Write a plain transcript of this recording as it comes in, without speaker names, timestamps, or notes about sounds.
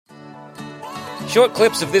Short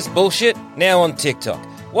clips of this bullshit, now on TikTok.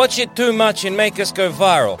 Watch it too much and make us go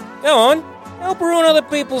viral. Go on, help ruin other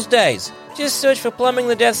people's days. Just search for Plumbing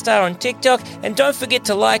the Death Star on TikTok, and don't forget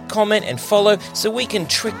to like, comment, and follow so we can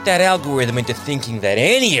trick that algorithm into thinking that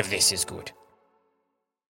any of this is good.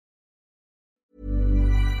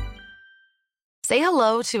 Say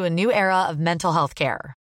hello to a new era of mental health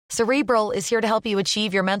care. Cerebral is here to help you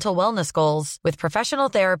achieve your mental wellness goals with professional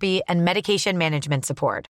therapy and medication management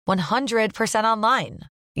support. 100% online.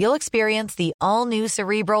 You'll experience the all-new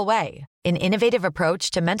Cerebral Way, an innovative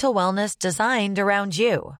approach to mental wellness designed around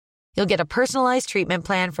you. You'll get a personalized treatment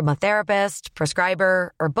plan from a therapist,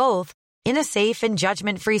 prescriber, or both in a safe and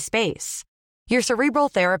judgment-free space. Your Cerebral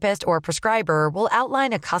therapist or prescriber will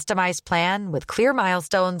outline a customized plan with clear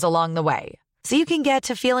milestones along the way, so you can get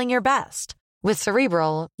to feeling your best. With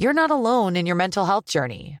Cerebral, you're not alone in your mental health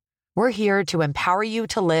journey. We're here to empower you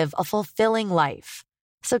to live a fulfilling life.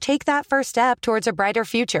 So take that first step towards a brighter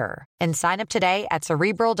future and sign up today at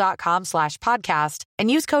Cerebral.com/podcast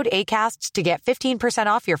and use code ACAST to get 15%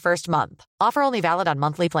 off your first month. Offer only valid on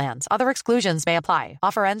monthly plans. Other exclusions may apply.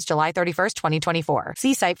 Offer ends July 31st, 2024.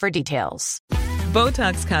 See site for details.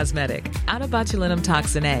 Botox Cosmetic, out of botulinum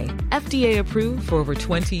toxin A, FDA approved for over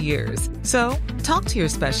 20 years. So, talk to your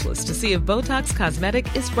specialist to see if Botox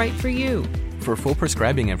Cosmetic is right for you. For full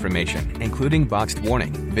prescribing information, including boxed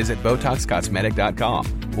warning, visit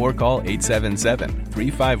BotoxCosmetic.com or call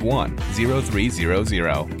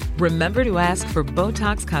 877-351-0300. Remember to ask for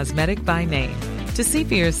Botox Cosmetic by name. To see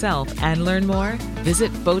for yourself and learn more,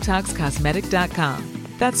 visit BotoxCosmetic.com.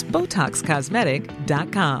 That's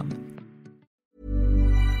BotoxCosmetic.com.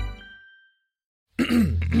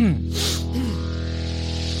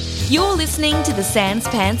 You're listening to the Sans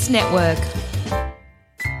Pants Network.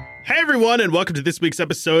 Hey everyone, and welcome to this week's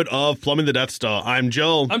episode of Plumbing the Death Star. I'm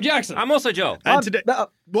Joel. I'm Jackson. I'm also Joel. And today...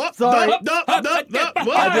 What? Sorry. What?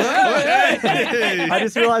 I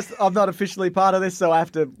just realised I'm not officially part of this, so I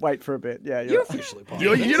have to wait for a bit. Yeah, You're officially part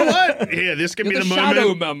of You know what? Here, this can You're be the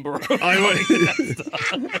shadow moment. member.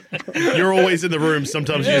 You're always in the room.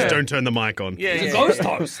 Sometimes you just don't turn the mic on. He's a ghost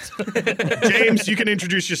host. James, you can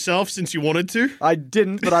introduce yourself since you wanted to. I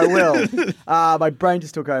didn't, but I will. My brain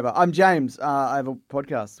just took over. I'm James. I have a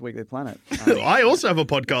podcast, Weekly Planet. I also have a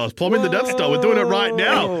podcast, Plumbing the Death Star. We're doing it right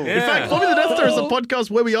now. In fact, Plumbing the Death Star is a podcast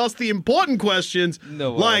where we ask the important questions,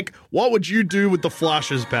 like, what would you do with the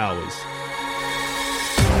Flash's powers?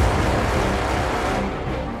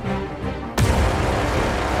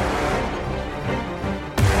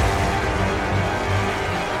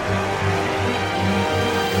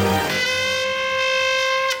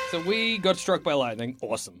 So we got struck by lightning.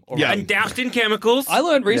 Awesome. All Yeah. right. And doused in chemicals. I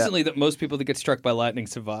learned recently that most people that get struck by lightning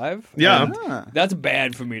survive. Yeah. And that's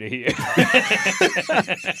bad for me to hear.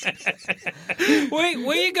 Wait,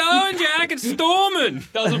 where you going, Jack? It's storming.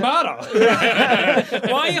 Doesn't matter.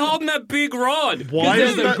 Why are you holding that big rod? Why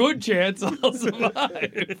There's is a that? good chance I'll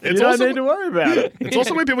survive. You It's don't also, need to worry about it. it's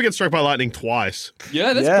also when people get struck by lightning twice.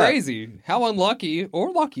 Yeah, that's Yeah. crazy. How unlucky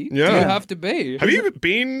or lucky do you Yeah. have to be? Have you had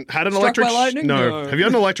an Struck electric? by lightning? No. No. Have you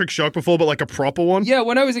had an electric shock before, but like a proper one? Yeah,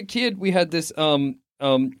 when I was a kid, we had this. This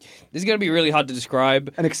is going to be really hard to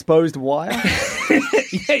describe. An exposed wire?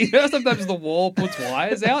 Yeah, you know sometimes the wall puts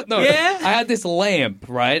wires out? No. Yeah. I had this lamp,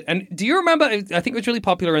 right? And do you remember, I think it was really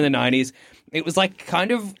popular in the 90s. It was like kind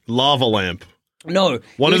of, Lava lamp. no.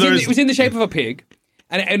 One it of was those- it was in the shape of a pig.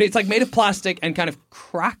 And it's like made of plastic and kind of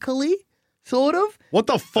crackly, sort of. What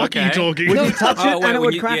the fuck are you Okay. talking Would you about? touch it Oh, wait, and it when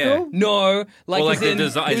would you- crackle? No, like, Well, like as the in,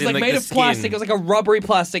 design- it as was in, like like, made the of plastic. skin. It was like a rubbery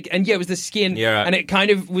plastic, and yeah, it was the skin. Yeah, right. And it kind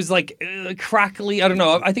of was like crackly. I don't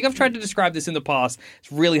know. I think I've tried to describe this in the past. It's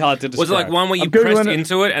really hard to describe. Was it like one where you I'm Googling pressed it.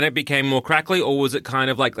 into it and it became more crackly, or was it kind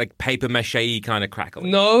of like paper mache kind of crackly?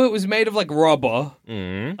 No, it was made of like rubber.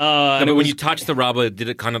 Mm. And it when was you touch the rubber, did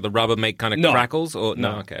it kind of the rubber make kind of No. crackles? Or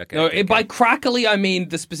no? Okay. No, okay. by crackly I mean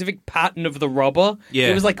the specific pattern of the rubber. Yeah.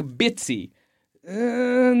 It was like bitsy.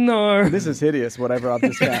 No. This is hideous, whatever I've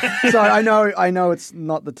just found. So I know it's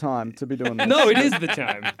not the time to be doing this. No, it is the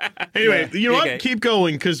time. Anyway, you know what? Okay. Keep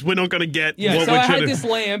going, because we're not going to get Yeah, what so we're I trying had to... this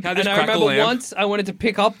lamp, Had this and I crackle remember lamp. once I wanted to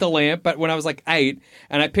pick up the lamp, but when I was like 8,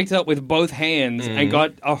 and I picked it up with both hands and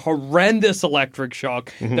got a horrendous electric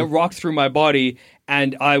shock that rocked through my body,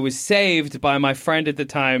 and I was saved by my friend at the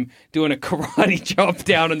time doing a karate chop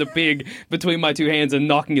down on the pig between my two hands and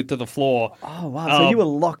knocking it to the floor. Oh, wow. So you were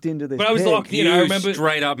locked into this But I was pig. locked in. You I remember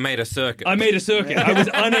straight up made a circuit. I made a circuit. I was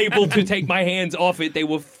unable to take my hands off it. They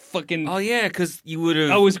were fucking. Oh yeah, because you would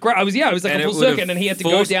have. I was like And a it full would've circuit, and he had to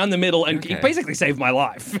go forced- down the middle, and he Okay. basically saved my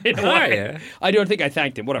life. In a way. yeah. I don't think I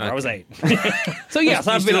thanked him. Whatever, I was 8. So yes,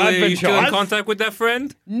 I've been you still in charged. contact with that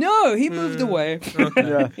friend? No, he moved away.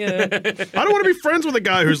 Yeah. Yeah. I don't want to be friends with a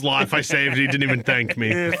guy whose life I saved. He didn't even thank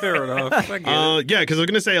me. Fair enough. I get it. Yeah, because I was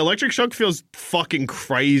going to say electric shock feels fucking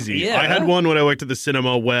crazy. Yeah. I had one when I worked at the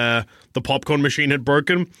cinema where the popcorn machine had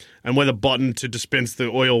broken and where the button to dispense the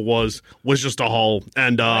oil was just a hole,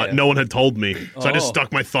 and no one had told me. So I just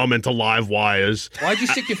stuck my thumb into live wires Why'd you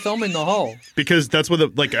stick your thumb in the hole? because that's where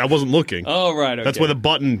I wasn't looking. Oh, right. Okay. That's where the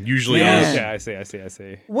button usually Yeah. is. Okay, I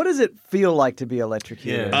see. What does it feel like to be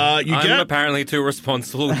electrocuted? You I'm get apparently too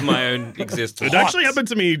responsible with my own existence. it actually happened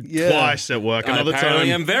to me twice at work. Another Apparently,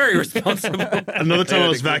 time, I'm very responsible. Another time I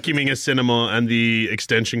was vacuuming a cinema and the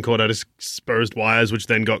extension cord had exposed wires, which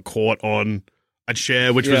then got caught on a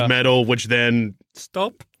chair, which was metal, which then...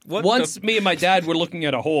 Stop. What Once the- me and my dad were looking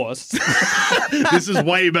at a horse, This is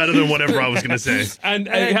way better than whatever I was going to say. and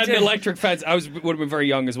it had an electric fence. I would have been very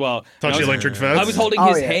young as well. Touch the electric fence? I was holding Oh,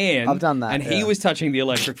 his yeah. hand. I've done that, and he yeah. was touching the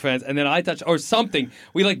electric fence, and then I touched or something.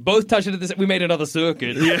 We both touched it at this. We made another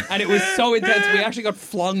circuit, and it was so intense. We actually got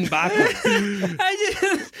flung backwards.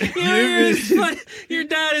 Your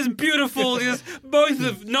dad is beautiful. Just both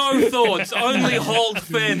of no thoughts, only hold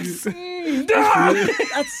fence.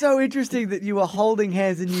 That's so interesting that you were holding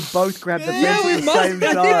hands and you both grabbed the fence Yeah, at we the must. I same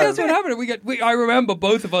think time. that's what happened. I remember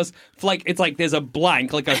both of us. It's like there's a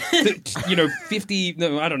blank, like a 50.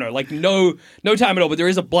 No, I don't know, like no time at all. But there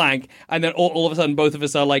is a blank, and then all of a sudden, both of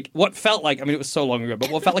us are like what felt like. I mean, it was so long ago, but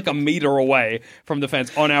what felt like a meter away from the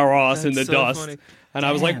fence on our ass in the That's so dust. funny. And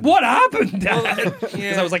I was like, "What happened, Dad?"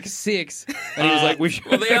 Because I was like 6, and he was like, "We should."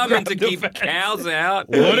 Well, they are meant to grab the keep fence." cows out.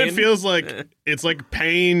 What it Ian. feels like, it's like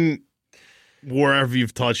pain wherever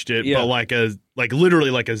you've touched it, Yeah. but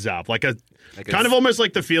literally like a zap, Like a kind of almost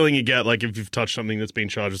like the feeling you get like if you've touched something that's been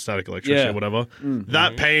charged with static electricity Yeah. or whatever.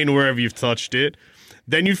 That pain wherever you've touched it.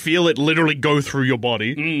 Then you feel it literally go through your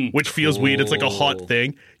body, which feels weird. It's like a hot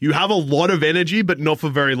thing. You have a lot of energy, but not for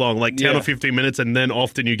very long, like 10 Yeah. or 15 minutes, and then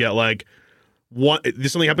often you get like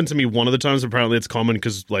this only happened to me one of the times. Apparently, it's common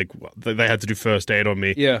because they had to do first aid on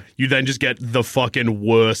me. Yeah. You then just get the fucking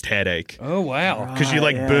worst headache Oh wow! because you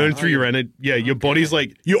burn through your energy. Yeah, your body's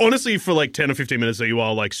you honestly for 10 or 15 minutes, so you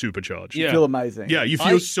are supercharged. Yeah. You feel amazing. Yeah, you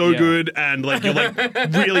feel so yeah. good and you're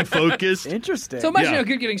really focused Interesting. So imagine Yeah. how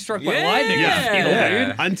good getting struck by Yeah. lightning would feel, Yeah.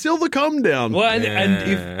 dude. until the come down. Well,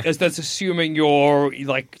 and if that's assuming you're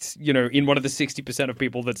in one of the 60% of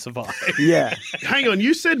people that survive. yeah. Hang on,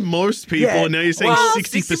 you said most people, Yeah. and now you're saying Well,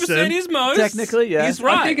 60%. 60% is most. Technically, yeah. He's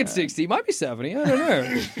right. I think it's 60. It might be 70. I don't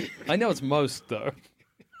know. I know it's most, though.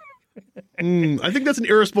 I think that's an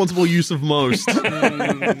irresponsible use of most.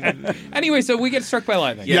 Anyway, so we get struck by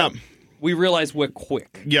lightning. Yeah. We realize we're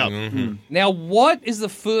quick. Yeah. Now, what is the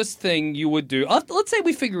first thing you would do? Let's say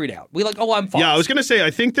we figure it out. We're like, I'm fast. Yeah, I was going to say,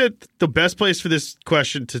 I think that the best place for this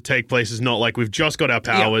question to take place is not like we've just got our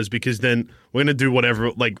powers, because then we're going to do whatever,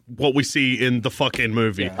 what we see in the fucking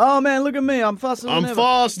movie. Oh man, look at me! I'm faster than I'm ever.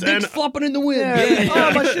 fast, Things and flopping in the wind. Yeah.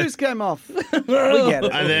 Oh, my shoes came off. We get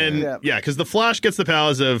it. And then, Yeah. because the Flash gets the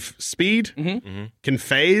powers of speed, can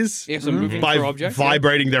phase Yeah, so moving by through objects.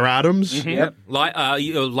 vibrating their atoms, Yep.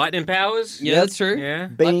 Lightning powers? Yeah, that's true. Yeah.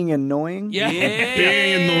 Being annoying. Yeah.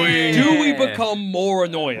 being annoying. Do we become more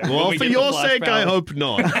annoying? when Well, we for get the your Flash sake, I powers? hope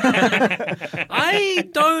not. I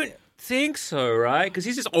don't think so, right? Because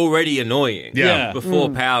he's just already annoying Yeah. before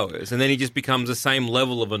powers, and then he just becomes the same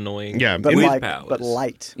level of annoying Yeah, But with like, powers. but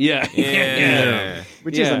late, Yeah. Yeah.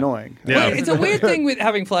 which is Yeah. annoying. Yeah. Well, it's a weird thing with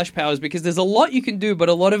having flash powers because there's a lot you can do, but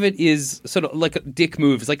a lot of it is sort of like a dick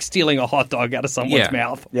moves, like stealing a hot dog out of someone's Yeah.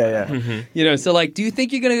 mouth. Yeah, yeah. So do you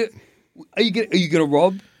think are you gonna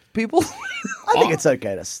rob people? I think it's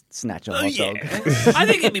okay to snatch a hot dog. I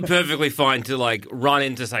think it'd be perfectly fine to run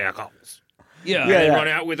into, say, a Coles. Yeah. Yeah, And yeah. run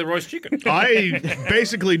out with a roast chicken. I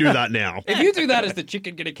basically do that now. If you do that, is the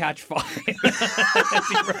chicken gonna catch fire?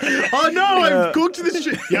 Oh no, I've cooked this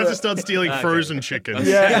shit. You have to start stealing frozen chickens.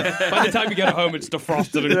 Yeah. By the time you get home, it's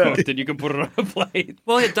defrosted and cooked, and you can put it on a plate.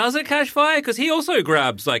 Well, it does it catch fire? Because he also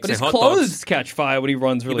grabs, But say, his hot clothes dogs. catch fire when he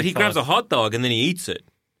runs really But he fast. grabs a hot dog and then he eats it.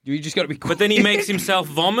 You just got to be quick. But then he makes himself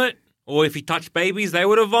vomit. Or if he touched babies, they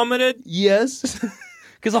would have vomited. Yes.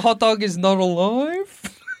 Because a hot dog is not alive?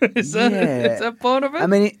 Is that part of it? I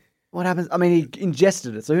mean, what happens? I mean, he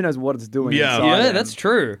ingested it, so who knows what it's doing? Yeah. inside yeah, him. that's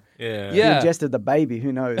true. Yeah. He Yeah. ingested the baby.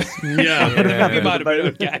 Who knows? Yeah. He might have been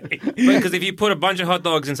okay. Because if you put a bunch of hot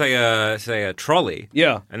dogs in, say a trolley,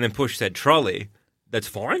 Yeah. and then push said trolley, that's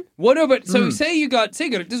fine. What? No, but so say you got. This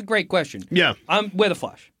is a great question. Yeah. We're the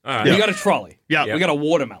Flash. All right. We got a trolley. Yeah. We got a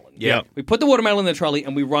watermelon. Yeah. We put the watermelon in the trolley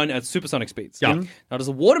and we run at supersonic speeds. Yeah. Now, does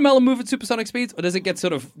the watermelon move at supersonic speeds, or does it get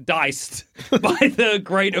sort of diced by the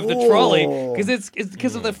grate of the trolley? Because it's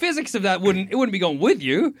because of the physics of that. It wouldn't be going with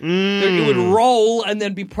you. It would roll and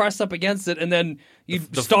then be pressed up against it, and then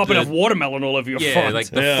you'd stop and have watermelon all over your front. Like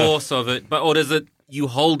the force of it. Or does it you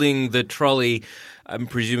holding the trolley?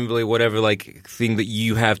 Presumably, whatever like thing that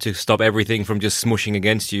you have to stop everything from just smushing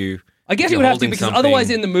against you. I guess You're you would have to, holding because something. otherwise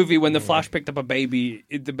in the movie when the Flash picked up a baby,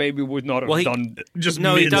 the baby would not have done... He doesn't.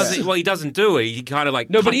 Well, he doesn't do it. He kind of like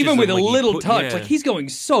No, but even with a little touch, yeah. like he's going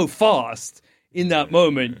so fast in that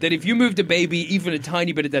moment that if you moved a baby even a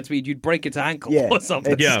tiny bit at that speed, you'd break its ankle or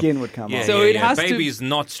something. Its skin would come off. So it has to- Baby's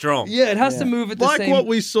not strong. Yeah, it has to move at the Like same... what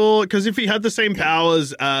we saw, because if he had the same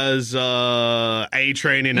powers as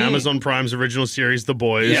A-Train in Amazon Prime's original series, The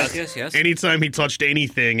Boys, Yes. anytime he touched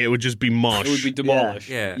anything, it would just be mush. It would be demolished.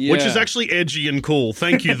 Yeah. Which is actually edgy and cool.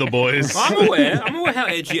 Thank you, The Boys. I'm aware how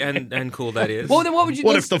edgy and cool that is. Well, then what would you...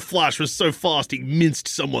 What if the Flash was so fast he minced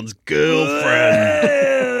someone's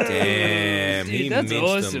girlfriend? Damn, he Dude, that's minced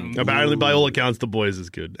awesome. them. Apparently, by all accounts, The Boys is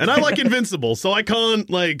good. And I like Invincible, so I can't,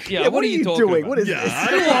 like... Yeah, what are you talking doing? about? What is Yeah, this?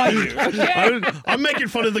 I don't know. I'm making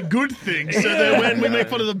fun of the good thing, so that when we make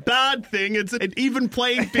fun of the bad thing, it's an even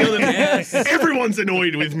playing field, and everyone's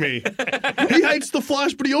annoyed with me. He hates the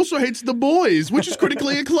Flash, but he also hates The Boys, which is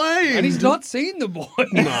critically acclaimed. And he's not seen the boy.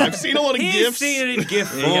 No, I've seen a lot of He's GIFs. seen it in GIF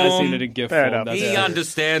form. You guys seen it in GIF Fair form. enough. That's He it.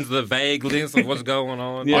 understands the vagueness of what's going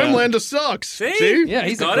on. Yeah. Homelander sucks. See? Yeah,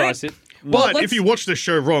 he's Got across it. it. Well, But let's- if you watch the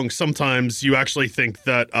show wrong, sometimes you actually think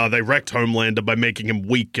that they wrecked Homelander by making him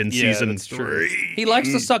weak in season that's true. 3. He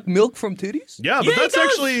likes to suck milk from titties? Yeah, but Yeah, he that's does.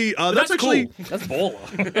 actually But that's actually cool. That's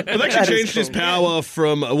baller. They've That actually is changed his cool. power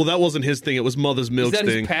from that wasn't his thing. It was Mother's Milk's that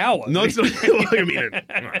his thing. power? No, it's not. I mean,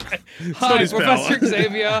 it's Hi, not his Professor power.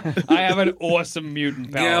 Xavier. I have an awesome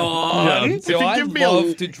mutant power. Go on. Yeah. So If you I give me a-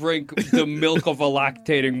 love to drink the milk of a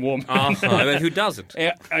lactating woman. But who doesn't?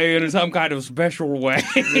 In some kind of special way.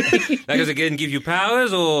 That does again give you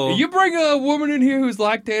powers, or You bring a woman in here who's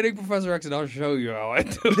lactating, Professor X, and I'll show you how I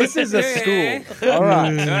do it. This is a school. All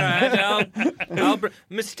right. All right,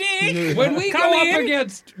 Mystique. When we come go in. up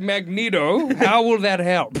against Magneto, how will that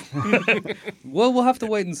help? Well, we'll have to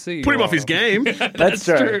wait and see. Put him off his game. That's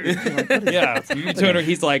true. Yeah, you turn around,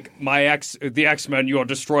 he's like, the X-Men, you are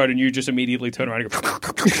destroyed, and you just immediately turn around and go...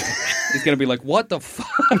 He's going to be like, what the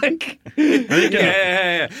fuck?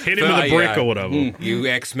 Yeah. Hit him with a brick or whatever. You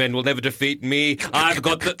X-Men will never defeat me. I've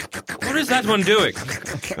got the... What is that one doing?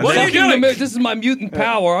 What are you Fucking doing? This is my mutant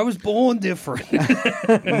power. I was born different.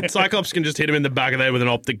 Cyclops can just hit him in the back of the head with an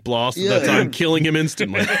optic blast at that time, killing him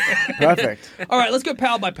instantly. Perfect. All right, let's go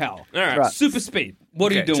power by power. All right. Right. Super speed.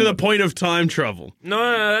 What are you Okay. doing? To the point of time travel. No,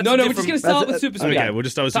 that's No, a we're just different- going to start That's with a- super speed. Okay, we'll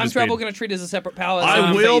just start with Time super travel, speed. going to treat as a separate power.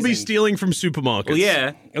 I will be phasing. stealing from supermarkets. Well,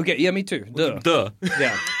 yeah. Okay, yeah, me too. Duh. Duh.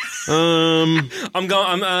 Yeah. I'm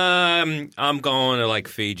going to like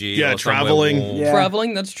Fiji. Yeah, or somewhere traveling. warm. Yeah.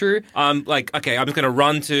 Traveling, that's true. Like, okay, I'm just going to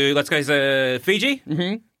run to, let's go to Fiji,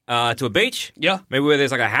 to a beach. Yeah. Maybe where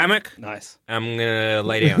there's like a hammock. Nice. I'm going to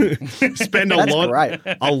lay down. Spend That's great.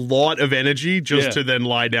 a lot of energy just Yeah. to then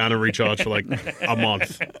lie down and recharge for like a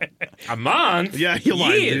month. A month? Yeah, you're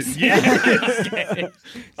lying. Years? Yeah.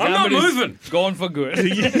 I'm not Somebody's moving. Gone for good.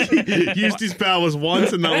 Used his powers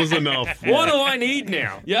once and that was enough. What do I need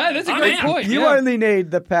now? Yeah, that's a I'm great out. point. You yeah. only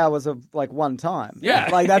need the powers of like one time. Yeah.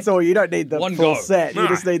 Like that's all. You don't need the One full go. set. You Nah.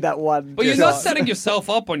 just need that one. But you're not shot. setting yourself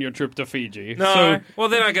up on your trip to Fiji. No. So, Well,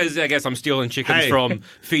 then I guess I'm stealing chickens Hey. from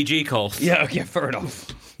Fiji Coast. yeah, okay, fair enough.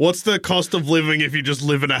 What's the cost of living if you just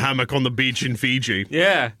live in a hammock on the beach in Fiji?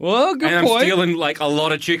 Yeah. Well, good and I'm point. stealing like a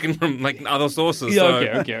lot of chicken from like other sources.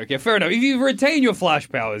 Yeah, so. okay. Fair enough. If you retain your flash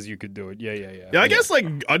powers, you could do it. Yeah. Yeah, I guess like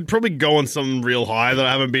I'd probably go on some real high that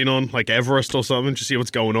I haven't been on, like Everest or something, to see what's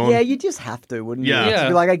going on. Yeah, you just have to, wouldn't Yeah. you? Yeah. To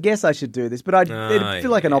be like, I guess I should do this, but it'd Ah, feel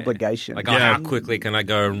like an yeah. obligation. Like, Yeah. how quickly can I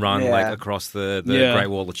go and run Yeah. like across the Yeah. Great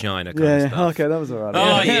Wall of China? Kind yeah, of yeah. stuff. Okay, that was alright.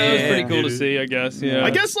 Oh, Yeah, it was yeah. pretty cool to see, I guess. Yeah. I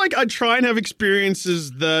guess like I'd try and have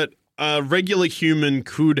experiences that a regular human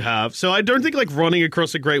could have. So I don't think like running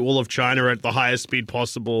across the Great Wall of China at the highest speed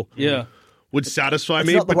possible Yeah. would satisfy It's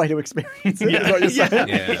me. not the but, way to experience it. Is what you're saying.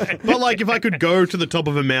 Yeah. but like if I could go to the top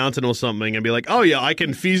of a mountain or something and be like, oh yeah, I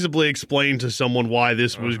can feasibly explain to someone why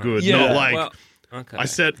this was good. Yeah. Not like Well- Okay. I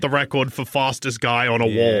set the record for fastest guy on a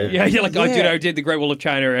wall. Yeah, you're like, oh, dude, Yeah. I did the Great Wall of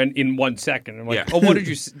China and in 1 second. I'm like, Yeah. oh, what did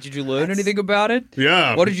you learn anything about it?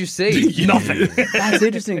 Yeah. What did you see? Nothing. That's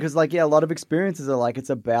interesting because, like, a lot of experiences are like it's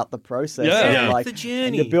about the process. Yeah. and, Yeah. like, The journey.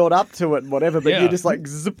 and you build up to it and whatever, but Yeah. you're just like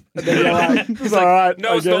zip, and then you're like, it's all right. No,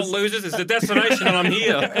 I it's not guess. losers. It's the destination, and I'm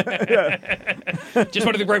here. Just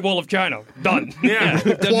went to the Great Wall of China. Done. Yeah.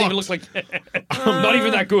 Doesn't even look like. Not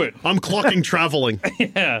even that good. I'm clocking traveling.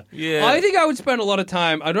 Yeah. Yeah. I think I would spend a lot of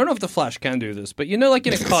time. I don't know if the Flash can do this, but you know, like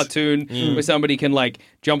in a cartoon where somebody can like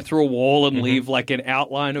jump through a wall and leave like an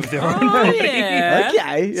outline of their own body. yeah.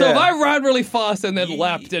 Okay. So yeah. if I ran really fast and then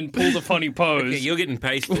leapt and pulled a funny pose, Okay, you're getting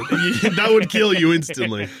pasted. That would kill you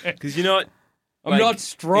instantly. Because you know what? I'm not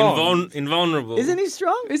strong. Invulnerable. Isn't he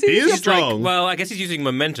strong? Is He he? is It's like, strong. well, I guess he's using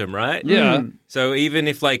momentum, right? Yeah. So even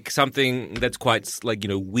if like something that's quite like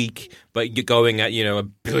weak, but you're going at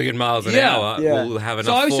 1 billion miles an Yeah. hour, Yeah. will have enough.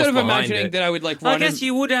 So I was force sort of behind imagining it. that I would like I run. guess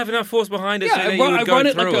you would have enough force behind it, Yeah, so that I you would go run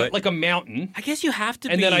it through like a mountain, I guess you have to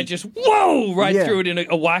and be. then I just right Yeah. through it in a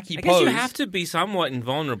wacky I guess pose. you have to be somewhat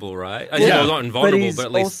invulnerable, right? Yeah. Well, not invulnerable, he's but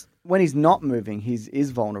at least. also, when he's not moving, he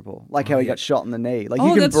is vulnerable. Like how he got shot in the knee. Like Oh,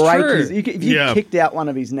 you can that's break true. his. If you Yeah. kicked out one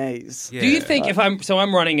of his knees. Yeah. Do you think if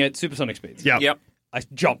I'm running at supersonic speeds? Yeah. Yep. I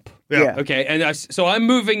jump. Yeah. Okay, and so I'm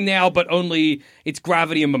moving now, but only it's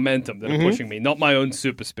gravity and momentum that are pushing me, not my own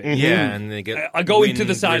super speed. Yeah, and they get. I go into wind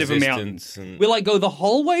the side of a mountain. resistance and- Will I go the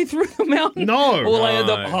whole way through the mountain? No. Or will I end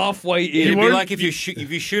up No. halfway It'd in? be like if you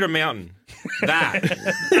shoot a mountain. That.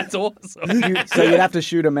 That's awesome. So you'd have to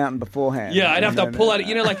shoot a mountain beforehand. Yeah, I'd have to And pull then, out.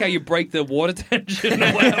 You know, like how you break the water tension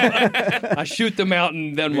or whatever. I shoot the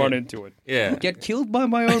mountain, then run into it. Yeah. Get killed by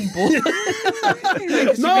my own bullet. No,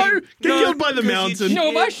 get No, killed by the 'cause you- mountain.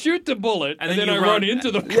 No, if I shoot the bullet and, And then then I you run run-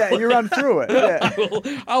 into the Yeah, you run through it.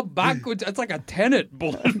 Yeah. I'll backwards. It's like a Tenet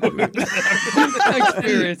bullet wound. I'm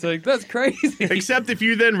experiencing. That's crazy. Except if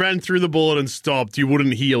you then ran through the bullet and stopped, you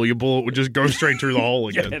wouldn't heal. Your bullet would just go straight through the hole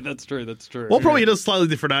again. Yeah, that's true. That's true. Or probably hit a slightly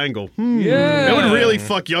different angle. Yeah. That would really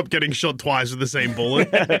fuck you up getting shot twice with the same bullet.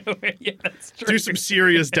 Yeah, that's true. Do some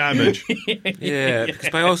serious damage. Yeah, because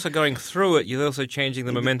by also going through it, you're also changing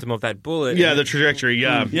the momentum of that bullet. Yeah, the trajectory,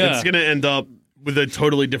 yeah. Yeah. It's going to end up with a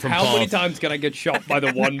totally different How path. many times can I get shot by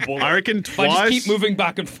the one bullet? I reckon If I just twice. keep moving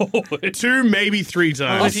back and forward. 2, maybe 3 I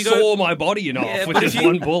times. you go- saw my body in half Yeah, with but this if you-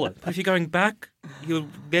 one bullet. But if you're going back, you're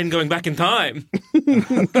then going back in time.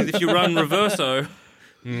 Because if you run reverso,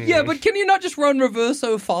 Yeah, but can you not just run reverse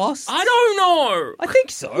so fast? I don't know. I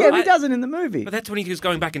think so. Yeah, but he does it in the movie. But that's when he was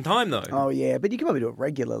going back in time, though. Oh yeah, but you can probably do it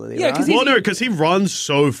regularly. Yeah, right? 'cause Well, no, because he runs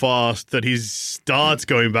so fast that he starts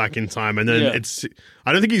going back in time, and then Yeah. it's.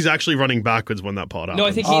 I don't think he's actually running backwards when that part happens. No,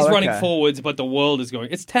 I think he's Oh, running okay. forwards, but the world is going.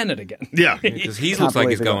 It's Tenet again. Yeah. Because he Can't looks like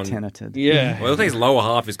believe he's it got going. teneted. Yeah. Well, I think his lower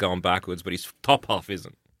half is going backwards, but his top half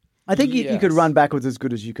isn't. I think you could Yes. run backwards as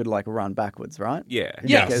good as you could like run backwards, right? Yeah.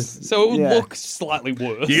 Yes. Because- So it would yeah. look slightly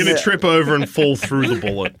worse. You're going to trip over and fall through the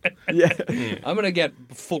bullet. Yeah. I'm going to get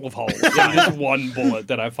full of holes in this one bullet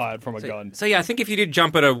that I fired from a gun. So yeah, I think if you did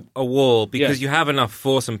jump at a wall, because Yeah. you have enough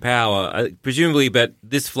force and power, presumably, but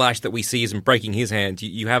this Flash that we see isn't breaking his hand.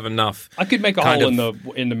 You have enough. I could make a kind hole of-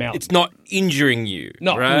 in the mountain. It's not injuring you,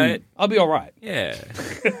 No, right? I'll be all right. Yeah.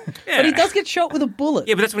 But he does get shot with a bullet.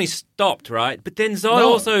 Yeah, but that's when he stopped, right? But then Zod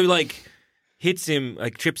No. also like hits him,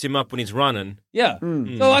 like trips him up when he's running. Yeah.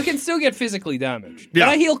 So I can still get physically damaged. Yeah.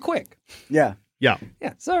 But I heal quick. Yeah. Yeah.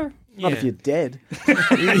 Yeah, sir. Not if you're dead.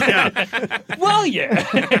 Yeah. Well, yeah.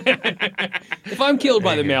 If I'm killed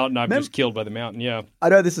by the mountain, I'm just killed by the mountain, yeah. I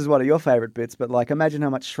know this is one of your favourite bits, but like, imagine how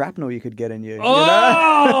much shrapnel you could get in you. Oh, You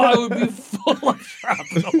know? I would be full of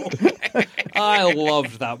shrapnel. I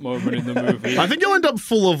loved that moment in the movie. I think you'll end up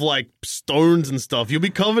full of like stones and stuff. You'll be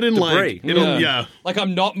covered in Debris. like. Yeah. Like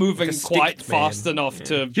I'm not moving Like a stick quite man. fast enough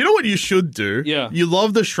to... You know what you should do? Yeah. You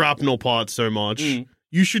love the shrapnel part so much.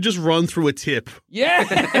 You should just run through a tip. Yeah!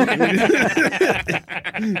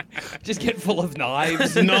 Just get full of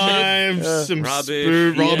knives. Knives, some Rubbish.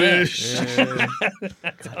 spoon, Yeah. rubbish.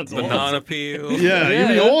 Sounds Banana awesome. peel. Yeah, you'd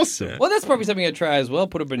be yeah. awesome. Well, that's probably something I'd try as well.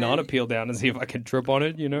 Put a banana peel down and see if I can trip on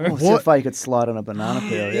it, you know? Oh, see how far you could slide on a banana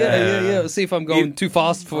peel. Yeah. See if I'm going You- too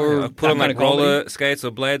fast for Put on that like kind of comedy. roller skates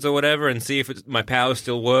or blades or whatever and see if my powers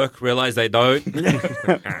still work. Realize they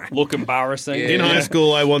don't. Look embarrassing. In high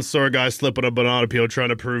school, I once saw a guy slip on a banana peel trying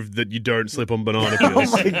to prove that you don't slip on banana Oh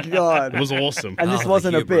peels. my god. It was awesome. And this Oh,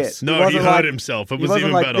 wasn't the a bit. hubris. No, It he wasn't hurt like- himself. It He was wasn't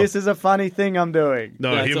even like, better. this is a funny thing I'm doing.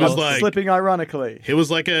 No, That's he was awesome. like Slipping ironically. he was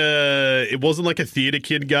like it wasn't like a theater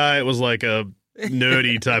kid guy. It was like a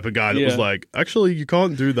nerdy type of guy that was Yeah. like, actually, you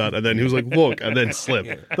can't do that. And then he was like, look, and then slip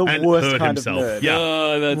The and worst hurt kind of himself. nerd. Yeah,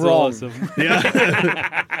 Oh, that's Wrong. awesome.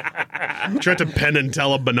 yeah. Tried to Penn and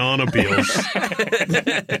Teller banana peels.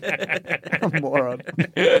 Moron.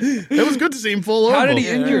 It was good to see him fall over. How did he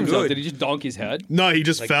injure himself? good. Did he just donk his head? No, he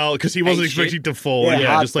just fell because he wasn't ate shit? expecting to fall. Yeah, Yeah,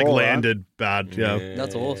 hard just like fall, right? landed bad. Yeah.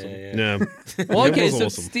 That's awesome. Yeah. Well, okay, It was so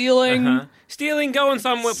awesome. stealing. Stealing, going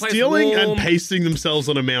somewhere, place Stealing warm. and pasting themselves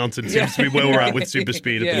on a mountain seems to be where we're at with super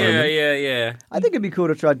speed at the Yeah. moment. Yeah. I think it'd be cool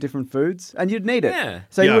to try different foods, and you'd need it. Yeah.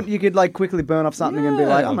 So Yeah. you could like quickly burn off something and be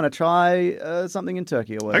like, Yeah. I'm going to try something in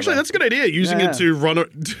Turkey or whatever. Actually, that's a good idea. Using Yeah. it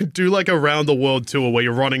to do like a round the world tour where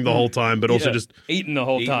you're running the whole time, but also Yeah. just eating the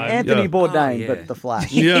whole time. Anthony Yeah. Bourdain, yeah. but the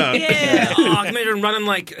Flash. yeah. Yeah. Oh, imagine running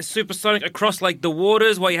like supersonic across like the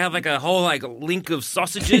waters while you have like a whole like link of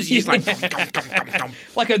sausages. You just like.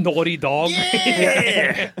 Like a naughty dog.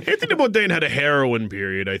 Anthony Bourdain had a heroin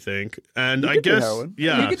period, I think, and I could do guess heroin.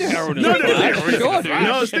 yeah. You can do heroin in No, the no, Flash. no, Sure, dude. No,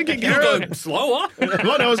 I was thinking You heroin. go slower.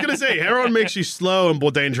 Well, no, I was going to say heroin makes you slow, and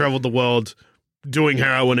Bourdain traveled the world doing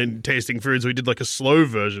heroin and tasting food, so he did like a slow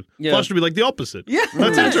version. Yeah. Flash would be like the opposite. Yeah,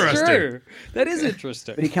 That's interesting. True. That is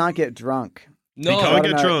interesting. But he can't get drunk. No, can't I don't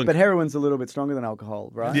get know, drunk. But heroin's a little bit stronger than alcohol,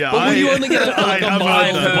 right? Yeah, But will you only get I a have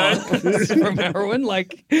mild heard that. buzz from heroin?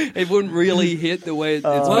 Like, it wouldn't really hit the way it's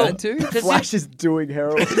meant to? Flash is doing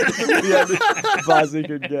heroin. The buzz he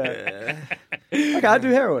could get. Okay, I do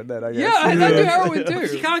heroin then, I guess. Yeah, I do heroin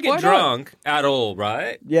too. You can't Why get not? drunk at all,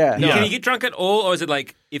 right? Yeah. No. Can you get drunk at all, or is it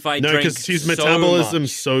like if I No, drink because his so metabolism's much?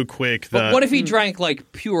 so quick But that. what if he drank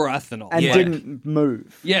like pure ethanol? And Yeah. didn't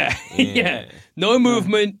move. Yeah, yeah. No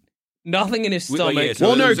movement, nothing in his Oh, stomach. yeah, so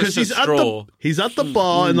well, no, it was because just a he's at the straw.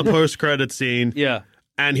 bar in the post-credit scene, Yeah.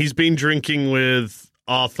 and he's been drinking with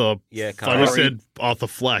Arthur. Yeah, I would have Curry. said Arthur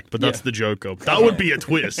Fleck, but that's Yeah. the Joker. That would be a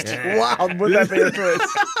twist. Wow, would that be a twist?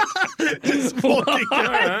 Just walking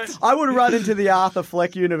out. I would run into the Arthur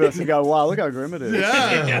Fleck universe and go, wow, look how grim it is.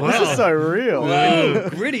 Yeah, This is so real. Oh,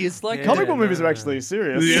 gritty. It's like Comic book movies are actually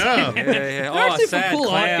serious. Yeah. Yeah. actually for sad cool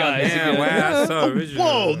art clown. guys, Yeah, yeah. wow, that's so original.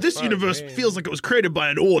 Whoa, this Fuck universe me. feels like it was created by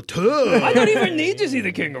an auteur. I don't even need to see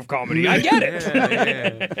the king of comedy. I get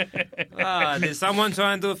it. Did someone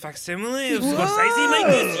try and do a facsimile of Scorsese make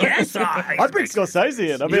this? Yes, I'd bring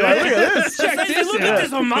Scorsese in. I'd be like, look at this. Check this Look out. at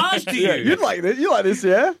this homage to you. Yeah, you'd like this. You like this,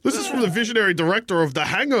 yeah? This is from the visionary director of The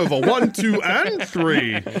Hangover 1, 2, and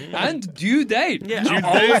 3. And due date. Yeah, Dude,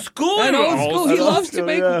 old school. And old school. He loves to school,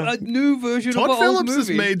 make yeah. a new version Todd of an old Phillips has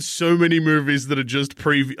movie. made so many movies that are just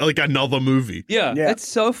like another movie. Yeah, Yeah. it's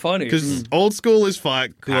so funny. Because Old School is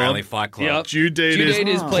Fight Club. Apparently Fight Club. Yep. Due Date Due is Date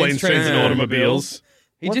is Planes, Trains, and Automobiles.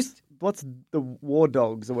 he just What's the War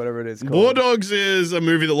Dogs or whatever it is called? War Dogs is a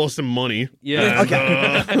movie that lost him money. yeah. And,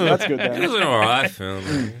 That's good It then. was an alright film.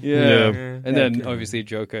 Yeah. Yeah. And then obviously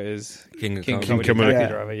Joker is King of King Comedy. Comedy. Comedy.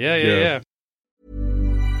 Taxi Driver. Yeah, yeah, Yeah. yeah.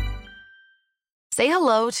 Say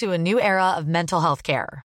hello to a new era of mental health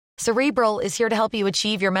care. Cerebral is here to help you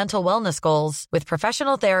achieve your mental wellness goals with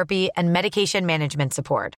professional therapy and medication management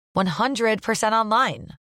support. 100% online.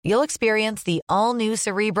 You'll experience the all-new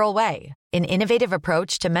Cerebral Way, an innovative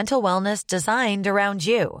approach to mental wellness designed around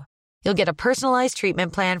you. You'll get a personalized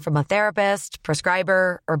treatment plan from a therapist,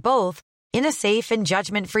 prescriber, or both in a safe and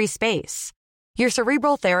judgment-free space. Your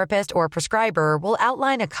Cerebral therapist or prescriber will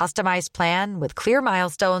outline a customized plan with clear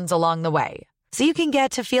milestones along the way, so you can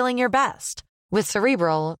get to feeling your best. With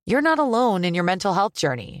Cerebral, you're not alone in your mental health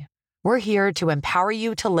journey. We're here to empower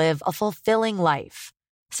you to live a fulfilling life.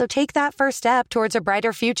 So take that first step towards a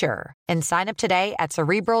brighter future and sign up today at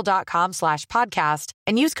Cerebral.com/podcast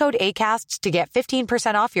and use code ACAST to get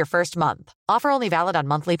 15% off your first month. Offer only valid on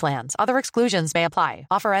monthly plans. Other exclusions may apply.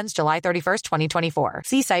 Offer ends July 31st, 2024.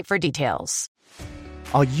 See site for details.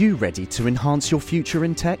 Are you ready to enhance your future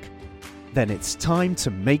in tech? Then it's time to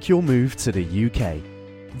make your move to the UK,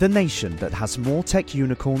 the nation that has more tech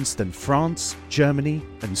unicorns than France, Germany,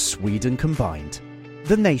 and Sweden combined.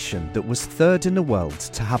 The nation that was third in the world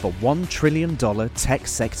to have a $1 trillion tech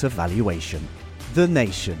sector valuation. The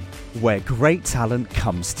nation where great talent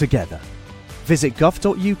comes together. Visit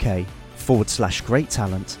gov.uk/great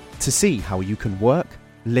talent to see how you can work,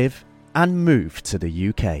 live, and move to the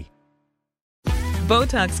UK.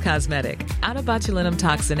 Botox Cosmetic, out of botulinum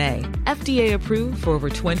toxin A, FDA approved for over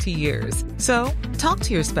 20 years. So, talk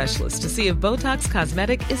to your specialist to see if Botox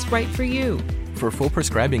Cosmetic is right for you. For full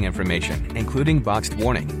prescribing information, including boxed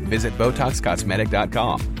warning, visit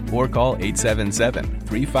BotoxCosmetic.com or call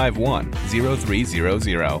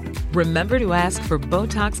 877-351-0300. Remember to ask for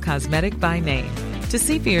Botox Cosmetic by name. To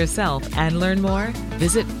see for yourself and learn more,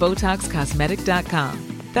 visit BotoxCosmetic.com.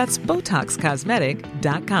 That's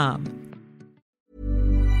BotoxCosmetic.com.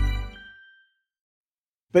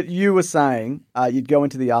 But you were saying you'd go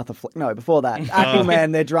into the Arthur Fleck. No, before that.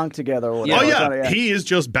 Aquaman, they're drunk together. Or Oh, whatever. yeah. He is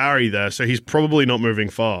just Barry there, so he's probably not moving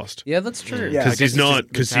fast. Yeah, that's true. Yeah. Because he's not.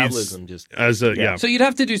 Because he's. metabolism just- As a. Yeah. So you'd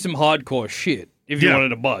have to do some hardcore shit if you Yeah. wanted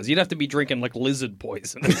to buzz. You'd have to be drinking like lizard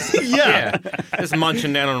poison. Yeah. Just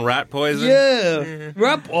munching down on rat poison. Yeah.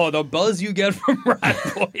 The buzz you get from rat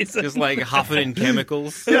poison. Just like huffing in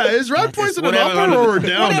chemicals. Yeah, is rat poison an Whatever's upper or a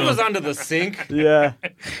downer? Whatever's under the sink. Yeah.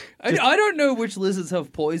 I don't know which lizards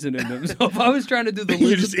have poison in them. So if I was trying to do the lizard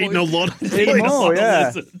You're just eating a lot of eating a poison. lot of Yeah.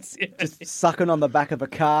 lizards. Yeah. Sucking on the back of a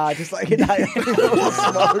car, just like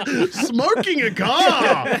smoke. Smoking a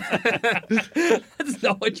car. That's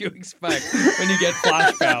not what you expect when you get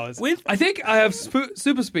flash powers. I think I have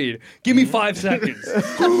super speed. Give me 5 seconds.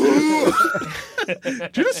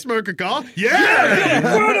 Did you just smoke a car? Yeah.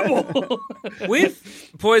 Incredible.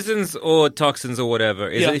 With poisons or toxins or whatever,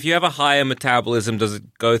 is Yeah. it if you have a higher metabolism, does it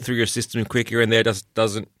go through your system quicker and there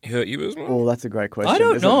doesn't hurt you as well? Oh, that's a great question. I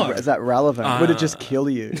don't know. Is that relevant? Would it just kill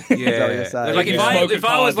you? Is that what you're saying? Like you if smoke a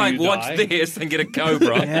I was car, like, do you watch die? this and get a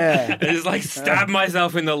cobra, Yeah. and just like stab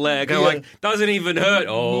myself in the leg, I'm like, doesn't even hurt.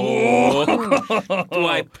 Oh,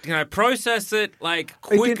 can I process it like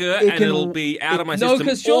quicker it and can- it'll be out of my no, system,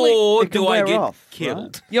 'cause surely or it can do I wear get off,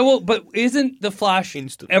 killed? Yeah, well, but isn't the Flash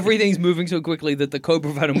Instantly. everything's moving so quickly that the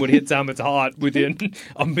Cobra Venom would hit Sam's heart within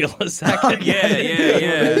a millisecond?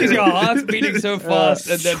 Yeah. Because your heart's beating so fast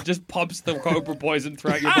and then just pumps the Cobra poison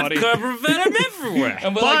throughout your I've body. cobra venom everywhere.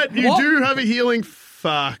 And we're But like, you what? do have a healing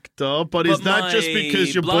factor. But is But that just my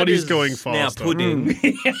because your blood body's is going now faster? pudding.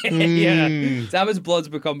 Yeah. Sam's blood's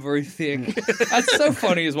become very thick. That's so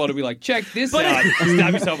funny as well to be like, check this out.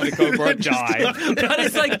 Stab yourself in a Cobra and die. But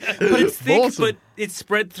it's thick, Awesome. but it's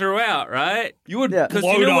spread throughout, right? You would Yeah. Because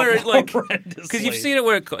bloat you know up where it like horrendously. because you've seen it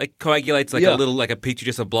where it coagulates like Yeah. a little like a petri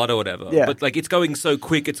dish of blood or whatever. Yeah. But like it's going so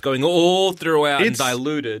quick, it's going all throughout and It's-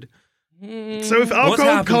 diluted. So if alcohol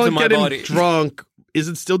happened to can't my get him body? drunk, is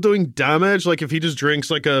it still doing damage? Like if he just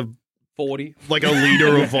drinks like a 40.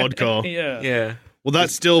 liter of vodka, Yeah. Yeah. will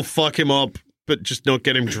that still fuck him up, but just not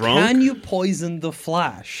get him drunk? Can you poison the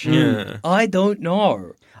Flash? Yeah. I don't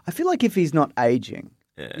know. I feel like if he's not aging,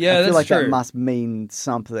 Yeah, I that's feel like true. that must mean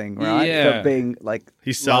something, right? Yeah. For being like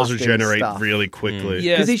His cells lasting regenerate stuff. really quickly.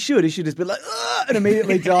 Yeah. Because he should just be like, "Ugh," and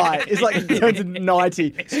immediately die. It's like he turns into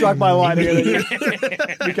 90, struck by lightning, and then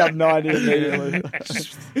you become 90 immediately.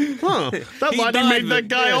 Huh. That He lightning died, made that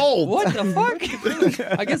but- guy yeah. old. What the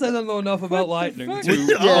fuck? I guess I don't know enough about lightning. To Oh, figure it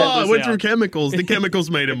went this through out. chemicals. The chemicals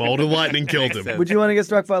made him old, and lightning killed him. Would you want to get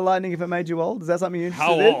struck by lightning if it made you old? Is that something you're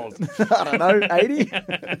How interested in? I don't know, 80?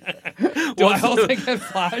 Do I also get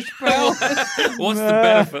Flash powers? What's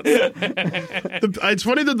the benefit? It's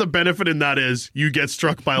funny that the benefit in that is you get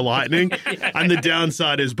struck by lightning, and the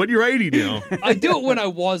downside is, but you're 80 now. I do it when I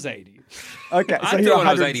was 80. Okay, so I do you're it when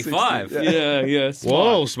I was 160. 85. Yeah. Yeah.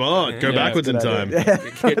 Whoa, smart. Go Yeah, backwards in good time.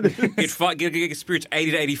 idea. Get your spirits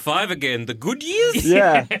 80 to 85 again. The good years?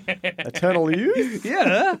 Yeah. Eternal youth?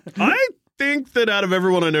 Yeah. I think that out of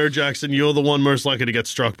everyone I know, Jackson, you're the one most likely to get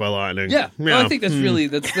struck by lightning. Yeah. No, I think that's really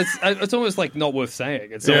that's it's almost like not worth saying.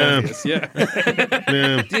 It's so Yeah. obvious. Yeah.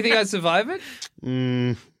 Yeah. Do you think I'd survive it?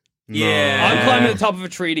 Yeah. I'm climbing the top of a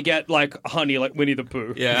tree to get like honey, like Winnie the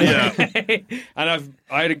Pooh. Yeah. And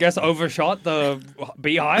I guess overshot the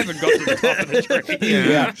beehive and got to the top of the tree.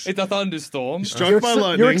 Yeah. It's a thunderstorm. Struck by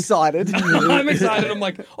lightning. You're excited. I'm excited. I'm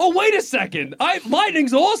like, oh, wait a second.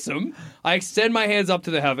 Lightning's awesome. I extend my hands up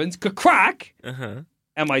to the heavens. Crack.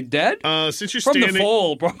 Am I dead? Since you're From standing, the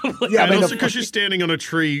fall, probably. Yeah, I and mean, also because you're standing on a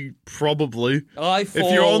tree, probably. I fall.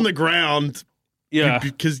 If you're on the ground, Yeah.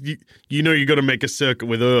 because you know you got to make a circuit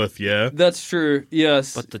with Earth, yeah. That's true.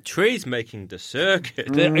 Yes. But the tree's making the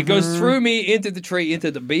circuit. It goes through me into the tree,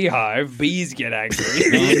 into the beehive. Bees get angry.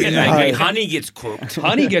 Get angry. Honey gets cooked.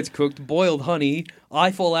 Honey gets cooked, boiled honey.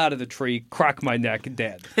 I fall out of the tree, crack my neck,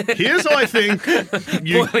 dead. Here's how I think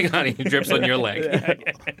you. Boiling honey drips on your leg.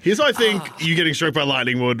 Here's how I think you getting struck by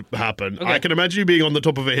lightning would happen. Okay. I can imagine you being on the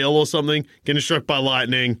top of a hill or something, getting struck by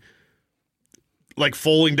lightning, like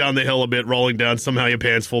falling down the hill a bit, rolling down. Somehow your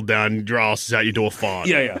pants fall down, your ass is out, you do a fart.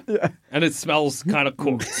 Yeah. And it smells kind of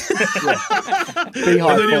cooked. Beehive And then you're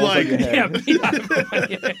falls on like- your head. Yeah, beehive.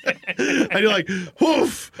 And you're like,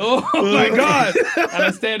 woof. Oh my god! And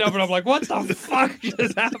I stand up and I'm like, "What the fuck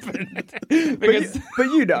just happened?" Because But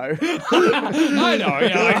you know. I know,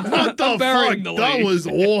 yeah. What the I'm burying fuck? the That lead. was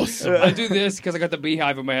awesome. I do this because I got the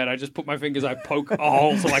beehive in my head. I just put my fingers, I poke a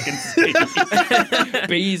hole so I can see.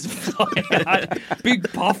 Bees flying out.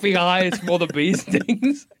 Big puffy eyes for the bee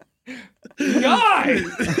stings. Guys!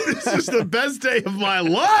 This is the best day of my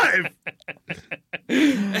life.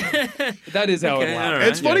 That is how it Okay, works. all right.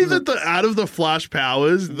 It's funny that out of the Flash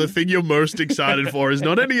powers, the thing you're most excited for is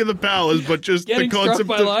not any of the powers, but just Getting the struck concept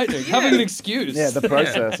by of lightning, having an excuse. Yeah, the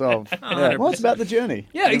process of. Yeah. Well, it's about the journey.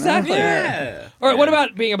 Yeah, exactly. Yeah. All right, what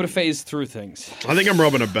about being able to phase through things? I think I'm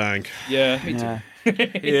robbing a bank. Yeah, me too. Yeah.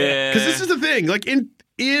 Yeah. Because this is the thing, like in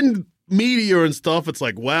media and stuff, it's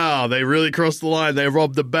like, wow, they really crossed the line. They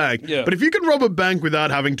robbed the bank. Yeah. But if you can rob a bank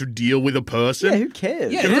without having to deal with a person, Yeah, who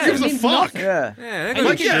cares? Yeah, who it gives a means fuck? nothing. Yeah. Yeah, they And got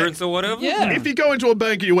like, yeah. insurance or whatever. Yeah. If you go into a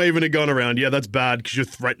bank and you're waving a gun around, yeah, that's bad because you're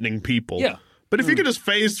threatening people. Yeah. But if you can just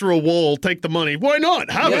phase through a wall, take the money, why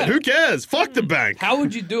not? Have Yeah. it. Who cares? Fuck the bank. How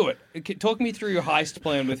would you do it? Okay, talk me through your heist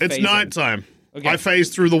plan with It's phasing. nighttime. Okay. I phase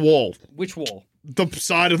through the wall. Which wall? The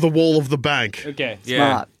side of the wall of the bank. Okay.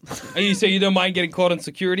 Yeah. Smart. So you don't mind getting caught on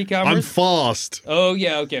security I'm cameras? fast. Oh,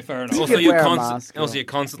 yeah, okay, fair enough. Also, could you're wear a mask or- also you're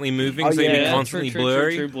constantly moving, Oh, so you'd yeah. be Yeah, constantly true,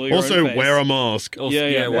 blurry. blur your Also, own face. wear a mask. Also,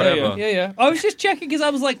 Yeah, whatever. Yeah. I was just checking because I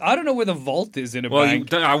was like, I don't know where the vault is in a Well,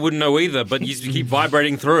 bank. I wouldn't know either, but you just keep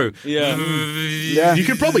vibrating through. Yeah. Yeah. You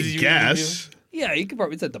could probably guess. Yeah, you could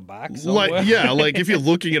probably, it's at the back somewhere. Like, yeah, like if you're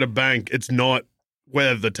looking at a bank, it's not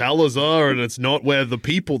where the tellers are and it's not where the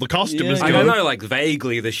people, the customers Yeah. I go. don't know, like,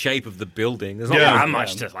 vaguely the shape of the building. There's not Yeah. that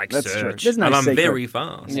much to, like, That's true. search. There's no and I'm secret. very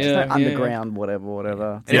fast. Yeah. There's no underground,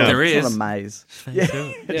 whatever. And if there It's is, not a maze. Yeah.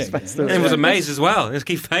 Space through and it was it. a maze as well. Just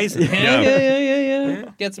keep phasing.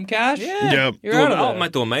 Yeah. Get some cash? Yeah. You're out of I there.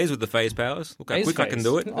 might do a maze with the phase powers. Look how Maze quick I can phase.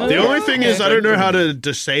 do it. Oh, The yeah. only thing is, Okay. I don't know how to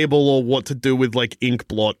disable or what to do with like ink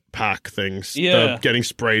blot pack things. Yeah. Getting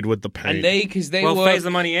sprayed with the paint. And because they Well, were... phase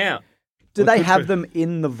the money out. Do they have them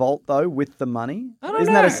in the vault though with the money? I don't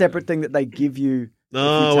Isn't that know. a separate thing that they give you?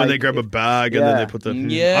 Oh, when take- they grab a bag and then Yeah. they put the.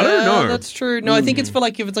 Yeah, I don't know. that's true. No, I think it's for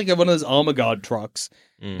like if it's like one of those armor guard trucks,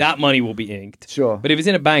 that money will be inked. Sure. But if it's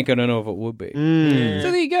in a bank, I don't know if it would be.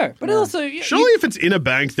 So there you go. But also, Surely, if it's in a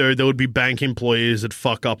bank, though, there would be bank employees that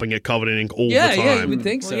fuck up and get covered in ink all the time. yeah, you would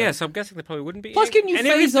think so. Well, yeah, so I'm guessing they probably wouldn't be. Plus, can you And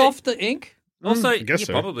phase everything- off the ink? Also, guess yeah,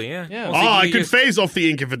 so. probably, yeah. Yeah. Also, Oh, you I could just- phase off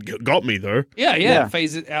the ink if it got me, though. Yeah, Yeah.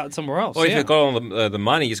 phase it out somewhere else. Or if yeah. you've got all the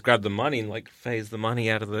money, just grab the money and like phase the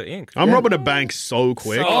money out of the ink. I'm robbing a bank so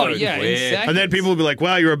quick. So Oh, yeah, quick. in seconds. And then people will be like,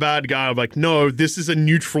 wow, you're a bad guy. I'm like, no, this is a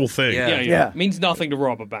neutral thing. Yeah. Yeah. Means nothing to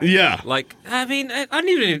rob a bank. Yeah. Like, I mean, I don't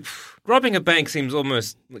even. Robbing a bank seems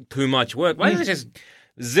almost like too much work. Why don't you just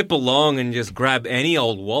zip along and just grab any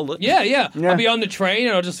old wallet? Yeah. I'll be on the train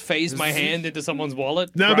and I'll just phase my hand into someone's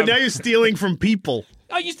wallet. No, but now you're stealing from people.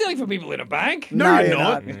 Are you stealing from people in a bank? No, you're you're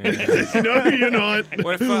not. not. No, you're not.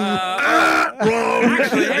 What if,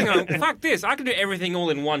 actually, hang on. Fuck this. I can do everything all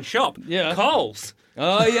in one shop. Yeah. Coles.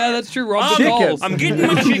 Oh, yeah, that's true. Rob the Chicken. Coles. I'm getting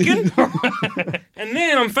my chicken, and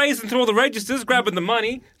then I'm phasing through all the registers, grabbing the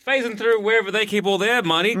money, phasing through wherever they keep all their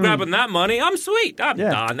money, grabbing that money. I'm sweet. I'm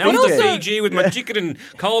Yeah. done. But I'm also- Fiji with my chicken and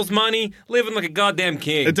Coles money, living like a goddamn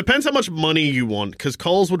king. It depends how much money you want, because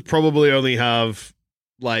Coles would probably only have,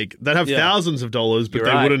 like, they'd have Yeah. thousands of dollars, but You're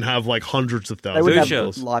they right. wouldn't have, like, hundreds of They thousands would of have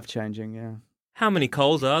Lucius. dollars. life changing. Yeah. How many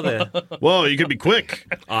Coles are there? Well, you could be quick.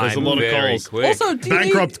 There's I'm a lot of very Coles. quick. Also, do you,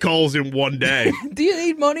 Bankrupt Coles in one day. do you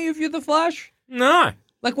need money if you're the Flash? No.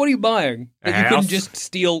 Like, what are you buying? A Like, you couldn't house? just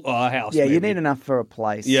steal a house. Yeah, you maybe. need enough for a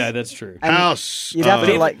place. Yeah, that's true. And House. You'd have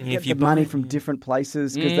to like If get you the money buy- from different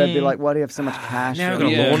places because they'd be like, "Why do you have so much cash?" Now And-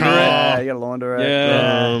 we've got to Yeah. launder Yeah, it. you got to launder it.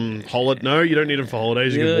 Yeah. No, you don't need them for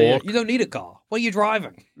holidays. You Yeah, can yeah. walk. You don't need a car. What are you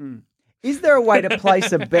driving? Is there a way to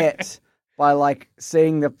place a bet by like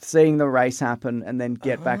seeing the race happen and then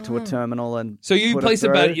get back to a terminal and So you put it place a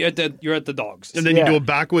through? bet, you're at the dogs. And then Yeah. you do a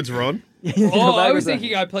backwards run. Oh, I was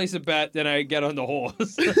thinking I place a bet, then I get on the horse.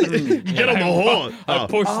 Get on the horse. I Oh.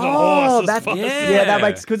 push the Oh, horse. that's Yeah. that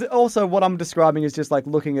makes because also what I'm describing is just like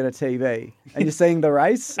looking at a TV and you're seeing the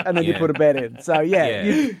race and then you Yeah. put a bet in. So yeah,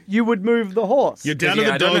 Yeah. you would move the horse. You're down Yeah, to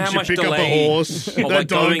I the don't know dogs, how you much pick up a delay horse. Or That like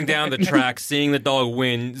dog- going down the track, seeing the dog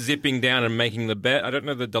win, zipping down and making the bet. I don't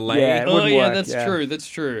know the delay. Yeah. It Oh, wouldn't yeah, work, that's yeah. true. That's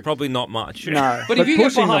true. Probably not much. No, But if you get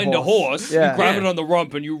pushing the behind a horse, Yeah. you grab Yeah. it on the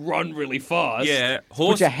rump and you run really fast. Yeah. put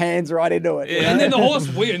Horse. your hands right into it. Yeah. And then the horse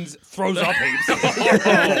wins, throws up heaps.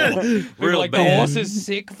 We were Real like, the bad. horse is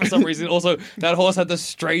sick for some reason. Also, that horse had the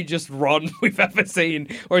strangest run we've ever seen,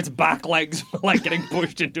 where its back legs were like getting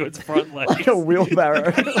pushed into its front legs. like a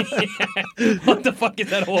wheelbarrow. What the fuck is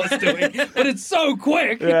that horse doing? But it's so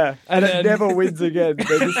quick. yeah, and then- it never wins again.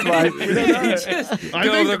 They're just like, we don't know. Just I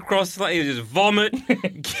go think- across, like, you just vomit,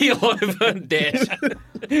 keel over, dead.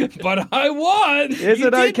 But I won. Is You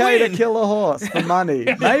it did okay win. to kill a horse for money?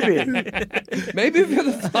 Maybe. Maybe if you're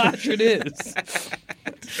the Flash, it is.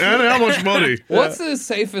 And how much money? What's the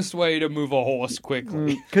safest way to move a horse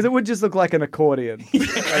quickly? Because it would just look like an accordion.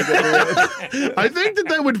 I think that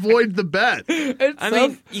they would void the bet. I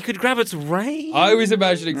mean, you could grab its rein. I was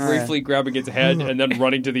imagining briefly grabbing its head and then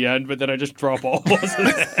running to the end, but then I just drop a horse's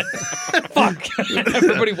head. Fuck.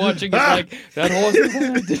 Everybody watching is like, that horse's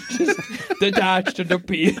head is just detached and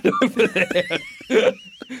appeared over there.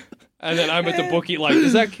 And then I'm at the bookie like,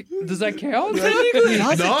 does that count?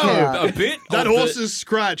 No. A bit. That of horse the- is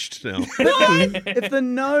scratched now. If the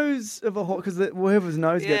nose of a horse, because whoever's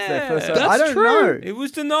nose gets there first, so that's I don't true. know. It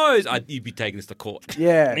was the nose. You'd be taking this to court.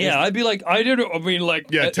 Yeah. Yeah, I'd be like, I don't know. I mean, like,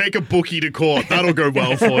 Yeah, take a bookie to court. That'll go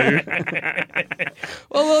well for you.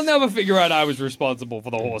 well, they'll never figure out I was responsible for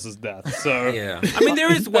the horse's death. So Yeah. I mean,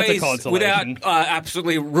 there is That's a ways consolation. without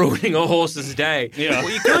absolutely ruining a horse's day. Yeah.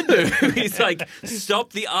 What you could do is like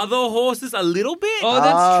stop the other horses a little bit. Oh,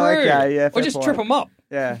 that's Oh, true. okay, yeah, Or fair just point. trip them up.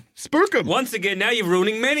 Yeah. Spook him. Once again, now you're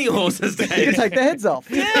ruining many horses' You can days. take their heads off.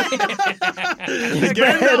 Again,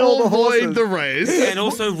 Behead all they'll the horses. avoid the race. And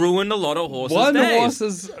also ruin a lot of horses' One days.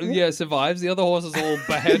 horse survives. The other horse is all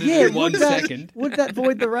beheaded Yeah, in 1 second. Would that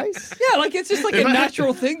void the race? Yeah, like it's just like a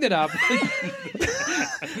natural thing that happens.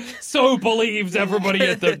 So believes everybody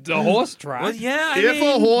at the horse track. Well, yeah, I If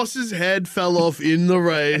mean, a horse's head fell off in the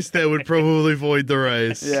race, they would probably void the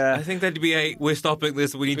race. Yeah. I think that'd be we're stopping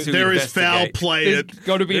this. We need to There is foul investigate. play. There's It.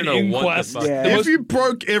 got to be I an don't know what the inquest. fuck. Yeah. The If most- you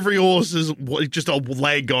broke every horse's just a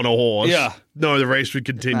leg on a horse, Yeah. no, the race would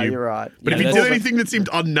continue. No, you're right. But Yeah, if you that's- did anything that seemed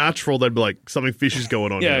unnatural, they'd be like, something fishy is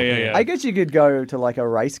going on. yeah, here. yeah, yeah. I guess you could go to like a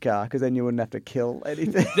race car because then you wouldn't have to kill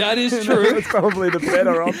anything. That is true. It's probably the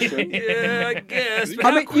better option. Yeah, I guess. But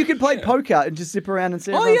I mean, you could play poker and just zip around and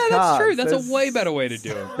see Oh everyone's yeah, that's cards. true. That's There's- a way better way to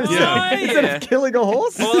do it. Yeah. Instead of killing a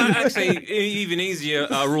horse. Well, actually, even easier,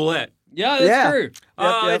 roulette. Yeah, that's Yeah. true.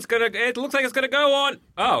 Yep. It looks like it's gonna go on.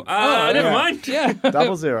 Oh, Oh, never yeah. mind. Yeah.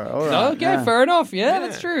 Double zero. All right. Okay, yeah. fair enough. Yeah,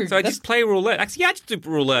 that's true. So I That's- just play roulette. Actually, I just do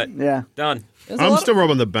roulette. Yeah. Done. there's a I'm lot still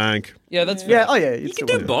robbing the bank. Yeah, that's fair. Yeah. Oh yeah. You can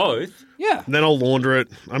do both. Yeah. And then I'll launder it.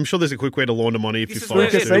 I'm sure there's a quick way to launder money if This you is find where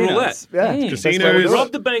it. it's roulette. Yeah. Mm. Best way to Casinos. do it.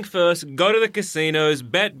 Rob the bank first. Go to the casinos.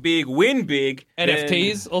 Bet big. Win big.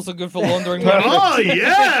 NFTs also good for laundering money. Oh,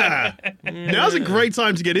 yeah! Now's a great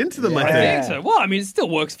time to get into them, I I think. think so. Well, I mean, it still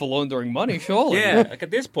works for laundering money, surely. Yeah. Like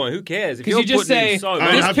at this point, who cares? If Because you just putting in say, so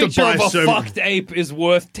I this have to picture buy of a some- fucked ape is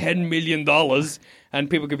worth $10 million. And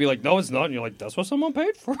people could be like, no, it's not. And you're like, that's what someone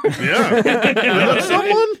paid for. Yeah. That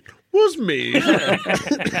someone was me. All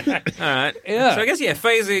right. Yeah. So I guess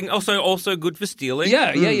phasing also good for stealing.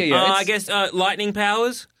 Yeah. I guess lightning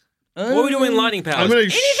powers. What are we doing? Lightning powers. I'm going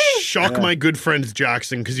to shock my good friend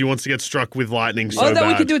Jackson because he wants to get struck with lightning so Oh, bad. then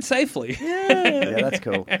we could do it safely. Yeah, that's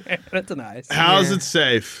cool. That's nice. How's it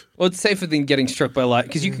safe? Well, it's safer than getting struck by light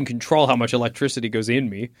because you can control how much electricity goes in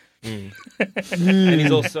me. And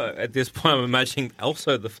he's also at this point. I'm imagining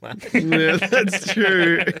also the flag. Yeah, that's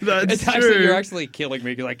true. That's It's true. actually you're actually killing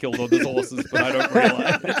me because I killed all those horses, but I don't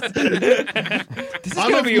realize. This is I'm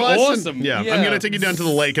gonna of be mice and- awesome. yeah, I'm going to take you down to the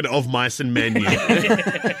lake and of mice and men you.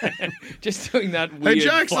 Just doing that weird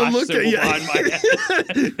Jackson, flash look at symbol you. behind my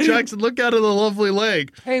head. Jackson, look out of the lovely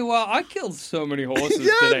lake. Hey, well, I killed so many horses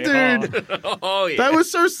Yeah, today. dude. huh? Oh yeah. That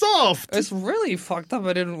was so soft. It's really fucked up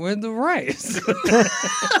I didn't win the race.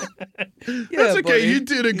 That's okay. buddy. You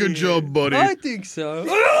did a good job, buddy. I think so.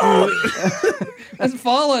 That's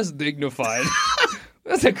far less dignified.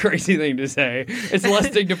 That's a crazy thing to say. It's less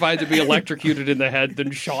dignified to be electrocuted in the head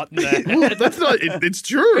than shot in the head. Well, that's not. It's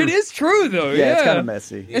true. It is true, though. Yeah, it's kind of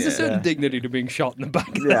messy. There's a certain dignity to being shot in the back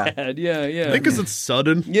of Yeah. the head. Yeah, yeah. Because it's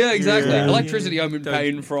sudden. Yeah, exactly. Yeah. Electricity, I'm in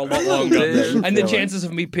pain for a lot longer. Yeah, And the feel it. chances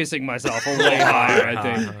of me pissing myself are way higher, I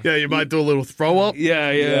think. Yeah, you might do a little throw up.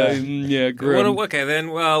 Yeah, grim. Okay, then.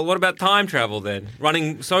 Well, what about time travel then?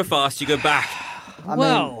 Running so fast, you go back.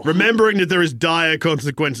 Well, Remembering that there is dire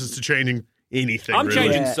consequences to changing anything. I'm really.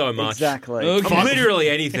 changing Yeah, so much. Exactly. Okay. I'm literally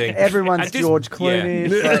anything. Everyone's At this- George Clooney.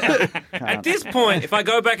 yeah. but At this point, if I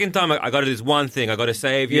go back in time, I got to do this one thing. I got to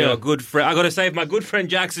save Yeah. a good friend. I got to save my good friend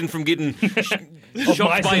Jackson from getting shot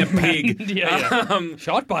mice by a and pig. men. Yeah.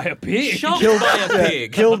 Shot by a pig. Shot killed, by a yeah,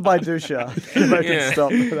 pig. killed by Dusha. If I can Yeah. stop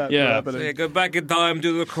that Yeah. from So, happening. go back in time,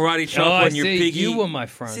 do the karate chop Oh, I on your see. piggy. You were my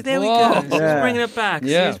friend. See, there we Whoa. go. She's Yeah. bringing it back.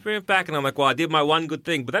 Yeah. She's bringing it back, and I'm like, well, I did my one good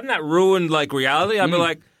thing, but then that ruined like reality. I'd be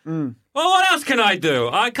like, well, what else can I do?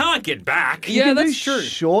 I can't get back. You Yeah, can do that's true.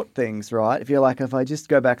 short things, right? If you're like, if I just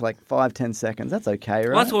go back like 5-10 seconds, that's okay, right?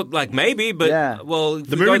 Well, that's what, like, maybe, but Yeah. well, if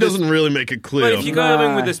The we go movie this- doesn't really make it clear. But if you go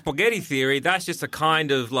in with Nah. the spaghetti theory, that's just a kind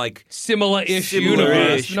of like. Similar-ish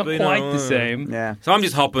Similar-ish, universe. Not but, you quite know, the same. Yeah. So I'm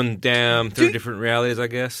just hopping down through different realities, I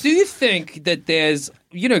guess. Do you think that there's,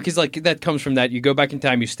 because like that comes from that, you go back in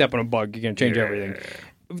time, you step on a bug, you're going to change everything.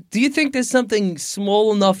 do you think there's something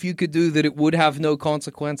small enough you could do that it would have no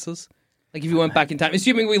consequences? Like if you went back in time,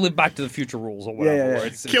 assuming we live Back to the Future rules or whatever. Yeah. Where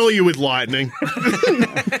it's Kill you with lightning.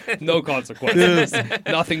 no consequences.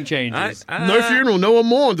 Nothing changes. No funeral, no one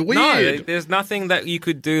mourned. Weird. No, there's nothing that you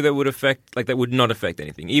could do that would affect, like that would not affect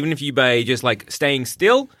anything. Even if you by just like staying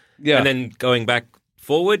still and then going back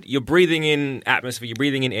forward, you're breathing in atmosphere, you're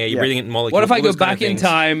breathing in air, you're breathing in molecules. What if I all go those kind of back in things.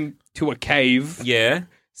 time to a cave, Yeah.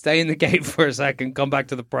 stay in the cave for a second, come back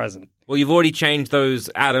to the present? Well, you've already changed those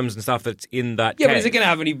atoms and stuff that's in that Yeah, cave. but is it going to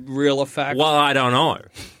have any real effect? Well, I don't know,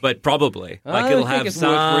 but probably. I Like don't it'll think have it's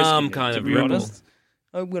worth risking some it, kind to of be ripple. honest.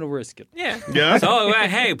 I'm going to risk it. Yeah. Yeah? So,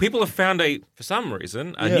 hey, people have found for some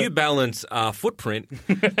reason, a New Balance footprint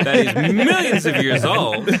that is millions of years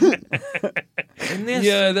old. In this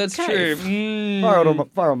Yeah, that's cave. true.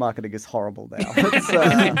 Viral marketing is horrible now.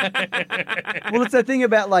 Well, it's that thing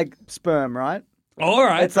about like sperm, right? All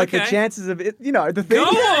right. It's like the okay. chances of it. You know, the thing. Go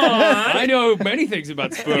on! I know many things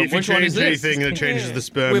about sperm. If you Which one is change this? anything that changes the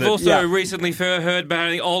sperm, We've that- also recently heard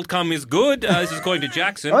about the old cum is good. This is according to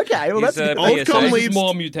Jackson. Okay, well, He's, that's good. Old PSA. cum There's leads-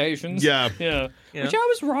 more mutations. Yeah. Yeah. Yeah. Which I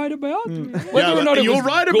was right about. Yeah, Whether or not it you were was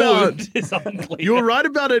right good about- is unclear. You were right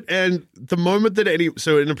about it, and the moment that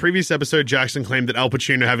so in a previous episode, Jackson claimed that Al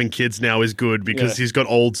Pacino having kids now is good because he's got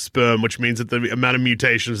old sperm, which means that the amount of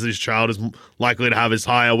mutations that his child is likely to have is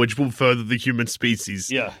higher, which will further the human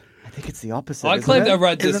species. Yeah. I think it's the opposite. I isn't claimed it? I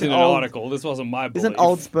read this Isn't in an old- article. This wasn't my belief. Isn't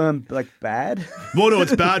old sperm like bad? Well, no,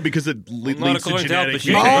 it's bad because it leads to according to Al genetic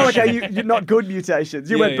Pacino. Oh, mutation. okay. You're not good mutations.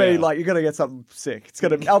 You Yeah, won't be yeah. like you're gonna get something sick. It's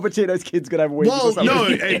gonna Al Pacino's kid's gonna have wings or Well, something. no,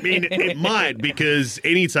 I mean, it might because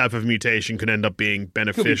any type of mutation could end up being Could be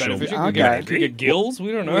beneficial. beneficial. Okay. Could get gills.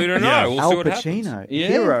 We don't know. We don't know. Yeah. We'll see Al what happens. Pacino, Yeah.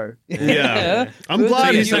 hero. Yeah. I'm Good glad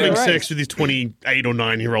thing he's you're having right. sex with his 28 or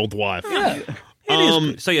 9-year-old wife.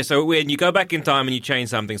 So when you go back in time and you change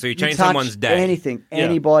something, so you You change touch someone's day. anything,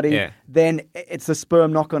 anybody, Yeah. then it's a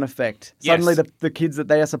sperm knock-on effect. Yes. Suddenly, the kids that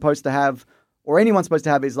they are supposed to have, or anyone's supposed to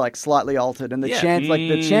have, is like slightly altered, and the Yeah.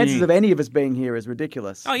 the chances of any of us being here is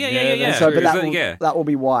ridiculous. Oh yeah. And so, but yeah. that will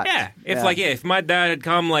be wiped. Yeah, if my dad had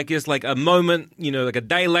come like just like a moment, like a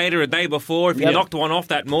day later, a day before, if he knocked one off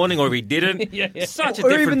that morning or if he didn't, such a or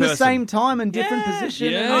different even the person. same time and different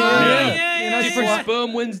position. Yeah. and- Yeah. You know, Different slight-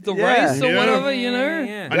 sperm wins the Yeah. race or Yeah. whatever, you know?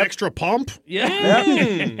 An extra pump? Yeah.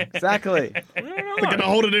 Exactly. They're going to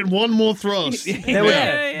hold it in one more thrust.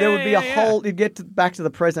 There would be a whole. You'd get back to the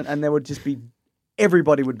present, and there would just be.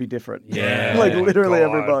 Everybody would be different. Yeah. like literally God.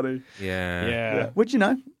 everybody. Yeah. Yeah. Which you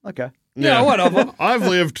know, okay. Yeah, whatever. I've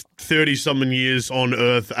lived 30-something years on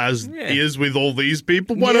Earth as is with all these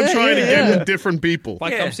people. Why Yeah, not try it yeah, again yeah. with different people? If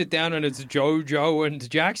I come sit down and it's JoJo and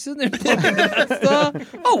Jackson and fucking that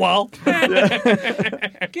stuff, oh well.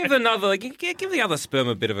 Give the other sperm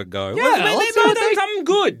a bit of a go. Yeah, Maybe let's see I'll what do they- something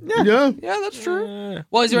good. Yeah. Yeah, that's true.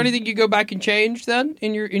 Well, is there anything you go back and change then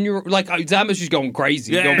in your like Zama's just going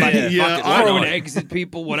crazy, Yeah, going back and yeah, fucking I throwing know. eggs at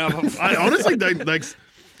people, whatever. I honestly don't like.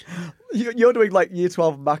 You're doing like year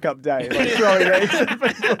 12 muck-up day, like throwing eggs at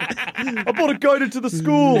people. I brought a goat into the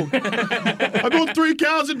school. I brought 3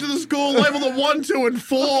 cows into the school, labeled them 1, 2, and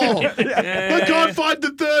 4. I can't find the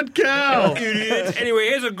 3rd cow. Idiots. Anyway,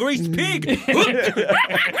 here's a greased pig.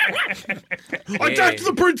 I attacked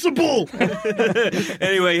the principal.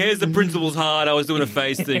 Anyway, here's the principal's heart. I was doing a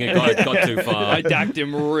face thing and got too far. I dacked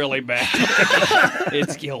him really bad.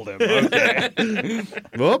 It's killed him. Okay.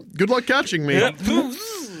 Well, good luck catching me.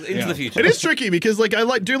 Into the future. It is tricky because, like,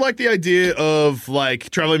 I do like the idea of like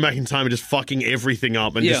traveling back in time and just fucking everything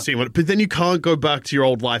up and just seeing what. But then you can't go back to your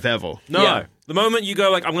old life ever. No. Yeah. The moment you go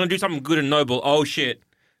like, I'm going to do something good and noble, oh shit.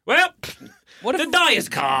 Well, What the if die is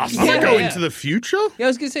cast. I'm Yeah, gonna go yeah. into the future, Yeah, I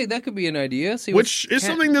was gonna say that could be an idea. See which is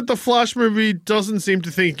something that the Flash movie doesn't seem to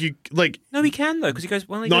think you like. No, he can though, because he goes,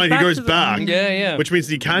 well, he No, goes he back goes to the- back. Yeah, yeah. Which means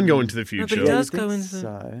he can go into the No, future. but he does I go think into the...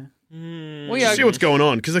 so. well, yeah, See what's going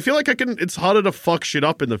on because I feel like it's harder to fuck shit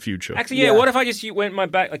up in the future. Actually, yeah, what if I just went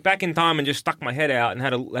back in time and just stuck my head out and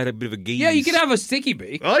had a bit of a geese? yeah, you could have a sticky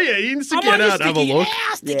beak. Oh yeah, you can stick I'm your head on out and have a look.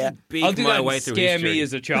 Yeah. I'll do my that way and through scare history. me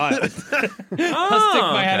as a child. I'll stick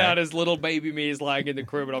my head out as little baby me is lying in the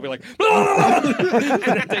crib and I'll be like, and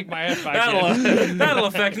then take my head back in. That'll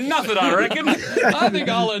affect nothing, I reckon. I think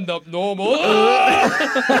I'll end up normal.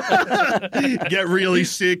 Get really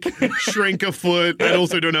sick, shrink a foot, and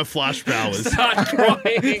also don't have flash powers. Start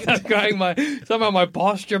crying. I'm crying. Somehow my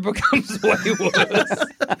posture becomes way worse.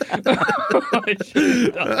 I shouldn't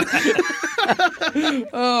have done that.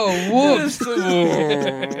 Oh, whoops.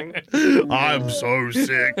 I'm so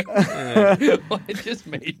sick. It just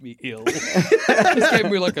made me ill. It just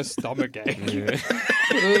gave me like a stomach ache.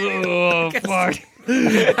 Oh, fuck.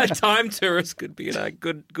 A time tourist could be a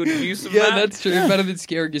good use of that. Yeah, that's true. Better than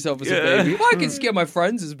scaring yourself as a baby. Well, I can scare my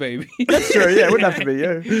friends as baby. That's true. Yeah, it wouldn't have to be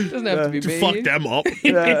you. It doesn't have to be To me. fuck them up.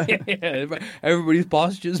 Yeah, everybody's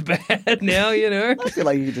posture's bad now, you know. I feel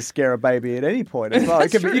like you could just scare a baby at any point as well. You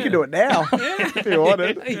can do it now if you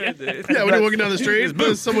wanted. Yeah, when you're walking down the street,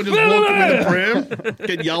 someone just walking with a pram,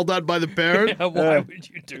 get yelled at by the parent. Why would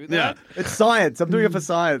you do that? Yeah. It's science. I'm doing it for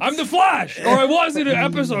science. I'm the Flash, or I was in an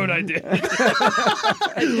episode I did.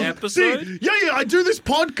 Episode? Yeah, I do this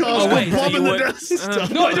podcast Oh, wait, with Bob so and you the were- Death Star.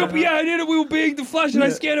 No, I don't. Yeah, I did it. We were being the Flash, and I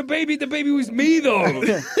scared a baby. The baby was me, though.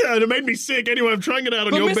 Yeah, and it made me sick. Anyway, I'm trying it out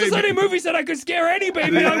on But your Mr. baby. Sunday Movie said I could scare any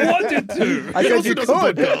baby I wanted to. I He said also you does a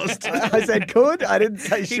could. podcast. I said could. I didn't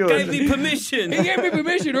say He should. gave me permission. He gave me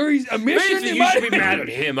permission, or he's a mission. Maybe It you might should have be been. mad at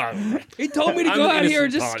him. He told me to I'm go the out here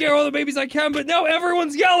and innocent just party. scare all the babies I can, but now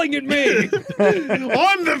everyone's yelling at me.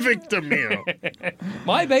 I'm the victim here.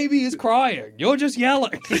 My baby is crying. You're just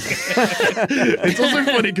yelling. It's also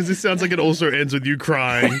funny because it sounds like it also ends with you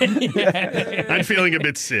crying and feeling a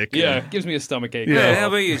bit sick. Yeah, gives me a stomachache. Yeah, how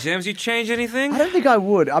about you, James? You change anything? I don't think I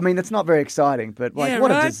would. I mean, it's not very exciting, but like, Yeah,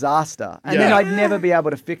 what right? a disaster! And then Yeah. I'd never be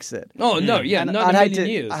able to fix it. Oh no, yeah, And not in a million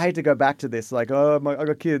years. I hate to go back to this. Like, oh, I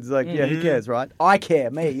got kids. Like, yeah, who cares, right? I care,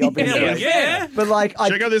 me, obviously. Yeah. But like,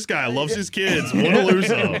 Check out this guy. Loves his kids. What a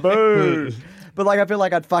loser. Boo. But like, I feel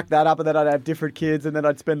like I'd fuck that up, and then I'd have different kids, and then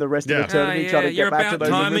I'd spend the rest Yeah. of eternity trying to You're get back to about those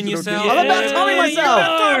timing original yourself. kids. I'm about timing You're myself.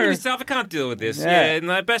 about timing yourself. I can't deal with this. Yeah. Yeah,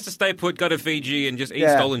 no, best to stay put, go to Fiji and just eat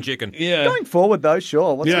Yeah. stolen chicken. Yeah. Going forward, though,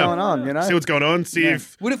 sure. What's Yeah. going on? You know. See what's going on. See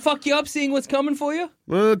if. Would it fuck you up seeing what's coming for you?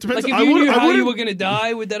 Well, it depends. Like if I you would. knew I how you wouldn't- were going to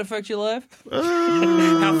die, would that affect your life?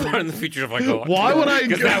 How far in the future have I got? Why would I?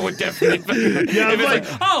 Because that would definitely. Yeah, if it's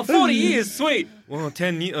like- like, 40 years, sweet. Well,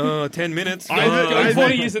 10 minutes. Like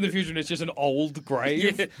 40 years in the future and it's just an old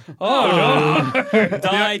grave. Yeah. Oh, no.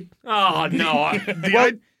 Died. Oh, no.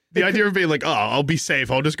 The idea of being like, oh, I'll be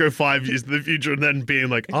safe. I'll just go 5 years in the future, and then being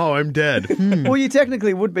like, oh, I'm dead. Well, you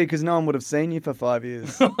technically would be because no one would have seen you for 5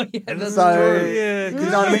 years. Yeah, that's So, true. Yeah, you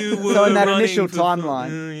know what I you mean? were So in that running initial for-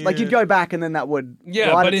 timeline, like yeah. you'd go back and then that would Yeah,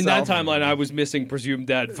 right but in that itself. timeline, I was missing presumed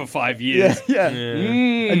dad for 5 Yeah, years. yeah.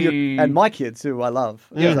 Mm. And my kids, who I love,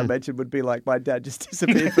 as I mentioned, would be like, my dad just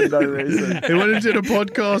disappeared for no reason. He went and did a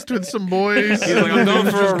podcast with some boys. He's like, I'm going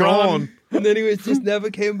for a Just run. gone. And then he was just never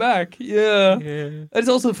came back. Yeah. It's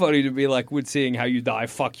also funny to be like, would seeing how you die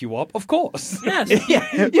fuck you up? Of course. Yes.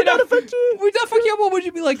 Would that affect you? Would that fuck you up, or would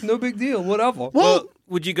you be like, no big deal, whatever? Well,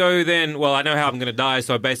 would you go then, well, I know how I'm going to die,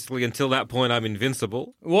 so basically until that point I'm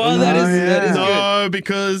invincible. Well, that is good. No,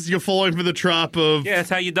 because you're falling for the trap of. Yeah, that's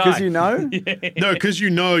how you die. Because you know? No, because you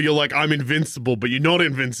know you're like, I'm invincible, but you're not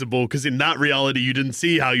invincible because in that reality you didn't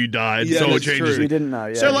see how you died, Yeah, so it that's changes. true. You didn't know,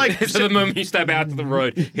 yeah. So, like, So the moment you step out to the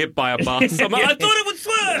road, hit by a bus, I'm like, I thought it would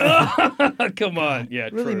swerve! Come on. Yeah,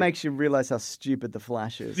 really true. makes you realize how stupid the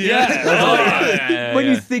Flash is. Yeah. When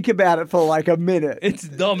you think about it for like a minute, It's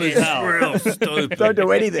dumb as hell. Real stupid. don't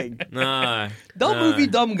do anything. No. Dumb movie,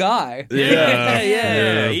 dumb guy. Yeah.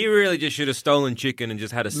 Yeah, you really just should have stolen chicken and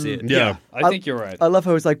just had a sit. yeah. I think you're right. I love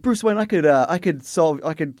how it's like, Bruce Wayne, I could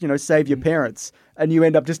save your parents, and you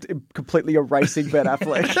end up just completely erasing Ben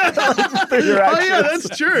Affleck. through your Oh, yeah, actions.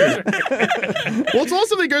 that's true. Well, it's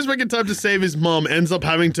also that he goes back in time to save his mom, ends up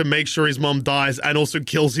having to make sure his mom dies, and also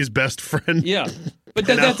kills his best friend. Yeah. But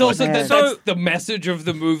that's also Man. that's the message of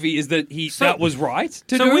the movie is that that was right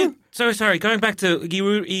to do. So sorry, going back to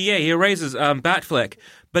he erases Batfleck,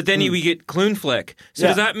 but then we get Clunfleck. So Yeah.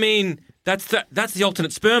 does that mean that's the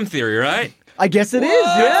alternate sperm theory, right? I guess it is.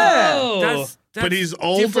 Yeah. Oh. That's But he's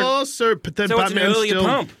different. older, but then So it's an Batman's earlier still.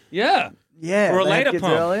 pump. Yeah. Yeah. Or a they had later kids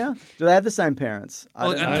pump. earlier. Do they have the same parents? I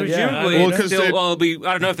Well, don't and know. presumably, Well, it's 'cause still, they- well,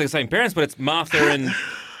 I don't know if they're the same parents, but it's Martha and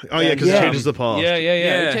Oh, yeah, because Yeah. it changes the past. Yeah. Yeah.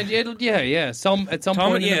 Yeah. At some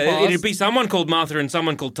Tom. point in the Yeah, past. it'd be someone called Martha and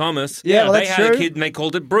someone called Thomas. Yeah, well, they that's had true. a kid and they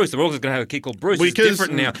called it Bruce. They're also going to have a kid called Bruce. It's Because-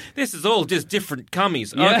 different now. This is all just different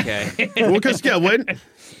cummies. Yeah. Okay. Well,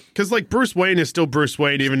 because like Bruce Wayne is still Bruce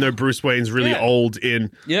Wayne, even though Bruce Wayne's really Yeah. old in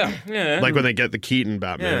Yeah. Yeah. like when they get the Keaton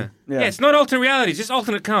Batman. Yeah. Yeah. It's not alternate reality. It's just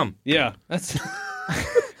alternate cum. Yeah. That's.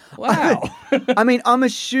 Wow. I mean, I'm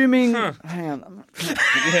assuming. Hang on.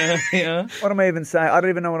 Yeah. What am I even saying? I don't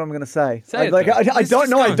even know what I'm going to say. Say it, Like, then. I don't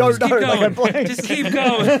know. I don't Just keep know. Like, I'm going. blank. Just keep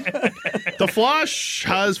going. The Flash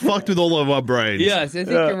has fucked with all of our brains. Yes, I think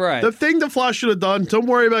you're right. The thing the Flash should have done, don't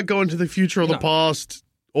worry about going to the future or the past.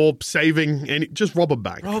 or saving any. Just rob a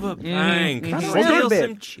bank. Rob a bank. Run Steal around a bit.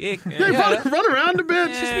 some chick. Yeah, run around a bit.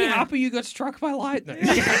 Just be happy you got struck by lightning.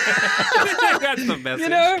 That's the message. You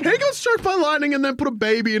know? He got struck by lightning and then put a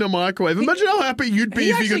baby in a microwave. Imagine how happy you'd be He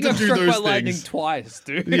if you actually got got to do struck those by things. lightning twice,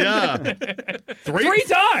 dude. Yeah. Three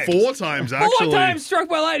times. 4 times, actually. 4 times struck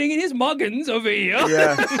by lightning in his muggins over here.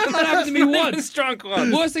 Yeah. That happened to me once. Drunk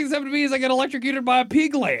one. Worst thing that's happened to me is I got electrocuted by a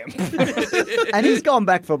pig lamp. And he's gone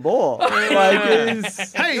back for more. Like,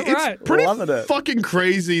 he's Hey, You're it's right. pretty Loving it. fucking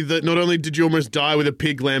crazy that not only did you almost die with a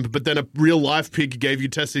pig lamp, but then a real life pig gave you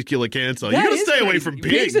testicular cancer. You That gotta is stay away crazy. from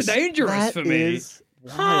pigs. Pigs are dangerous that for me. is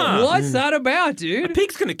What's that about, dude? A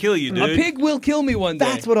pig's gonna kill you, dude. A pig will kill me one day.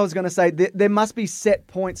 That's what I was going to say. There must be set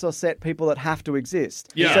points or set people that have to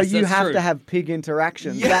exist. Yes, so you that's have true. to have pig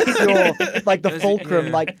interactions. That's your, like, the fulcrum.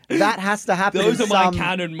 yeah. Like, that has to happen Those in are my some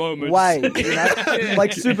canon moments. way. You know?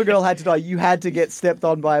 Like, Supergirl had to die. You had to get stepped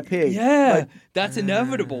on by a pig. Yeah, Like, that's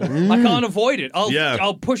inevitable. I can't avoid it. Yeah.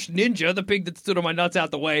 I'll push Ninja, the pig that stood on my nuts, out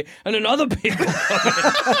the way, and another pig will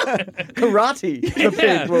karate, the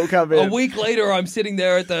Yeah. pig will come in. A week later, I'm sitting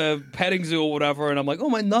there at the petting zoo or whatever, and I'm like, oh,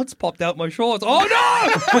 my nuts popped out my shorts. Oh,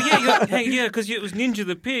 no! Well, yeah, because it was Ninja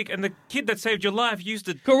the pig, and the kid that saved your life used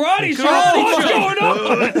the Karate shot! Karate What's chop.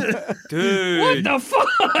 going on? dude. What the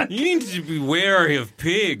fuck? You need to be wary of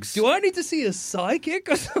pigs. Do I need to see a psychic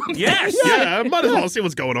or something? Yes. Yeah, I might as well see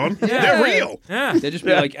what's going on. They're real. Yeah. They just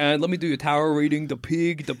be like, and let me do your tarot reading, the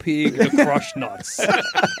pig, the crushed nuts.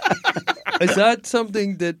 Is that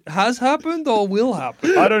something that has happened or will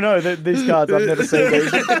happen? I don't know. These cards, I've never seen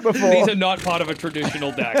these before. These are not part of a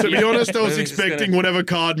traditional deck. To be honest, I was We're just expecting whatever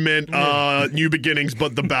card meant new beginnings,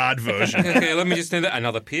 but the bad version. Okay, let me just say that.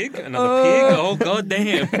 Another pig? Another pig? Oh, god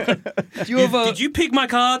damn. Do you have Did you pig my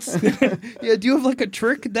cards? Yeah, do you have like a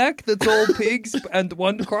trick deck that's all pigs and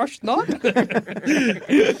one crushed nut?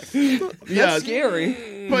 Yeah,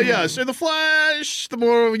 Scary. but yeah. So the Flash, the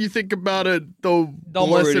more you think about it, the more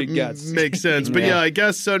less it it gets. makes sense. But yeah, I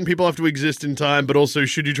guess certain people have to exist in time. But also,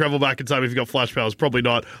 should you travel back in time if you got Flash powers? Probably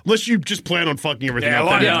not, unless you just plan on fucking everything Yeah, up.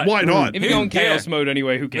 why then not? Why not? If you go in chaos Yeah. mode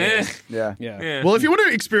anyway, who cares? Eh. Yeah. Yeah. Well, if you want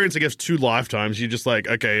to experience, I guess, 2 lifetimes, you're just like,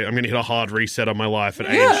 okay, I'm going to hit a hard reset on my life at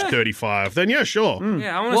age 35. Then yeah, sure.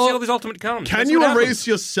 Yeah, I want to see all these ultimate comes. Can That's you what erase happens.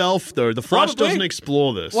 yourself, though? The Flash Probably. doesn't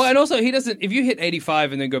explore this. Well, and also he doesn't. If you hit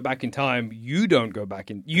 85 and then go back in time, you don't go back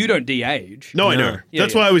in. You don't de-age. No, I know. Yeah,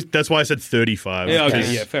 That's yeah. why that's why I said 35. Yeah. Okay.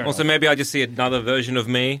 Because- Yeah. Fair. Also, enough. maybe I just see another version of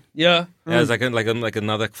me. Yeah. As like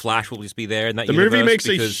another Flash will just be there in that The universe movie makes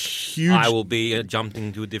a because huge I will be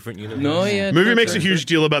jumping to a different universe. No. Yeah. movie true, makes a true, huge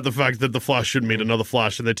deal about the fact that the Flash should meet another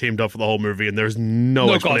Flash, and they teamed up for the whole movie, and there's no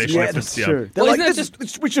No explanation. Yeah, for that's this. true. They're Well, like, isn't that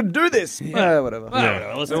this is, we should do this. Whatever. I don't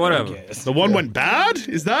know. Let's whatever. who cares? The one went bad?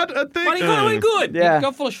 Is that a thing? But he got away good. Yeah.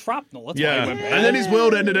 Got full of shrapnel. That's why Yeah. he went bad. And then his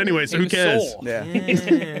world ended anyway, so He who was cares? sore. Yeah.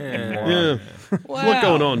 Yeah. Wow. A lot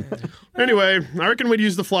going on. Anyway, I reckon we'd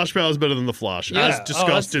use the Flash powers better than the Flash, Yeah. as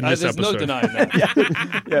discussed in this there's episode. no denying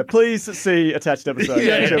that. Yeah, please see attached episode.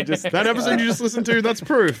 Yeah. Just, That episode you just listened to, that's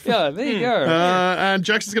proof. Yeah, there you go. And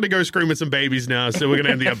Jackson's going to go scream with some babies now, so we're going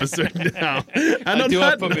to end the episode now. And I on do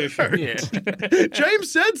have that permission. note,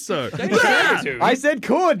 James said so. I said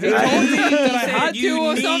could. Told me that I had You to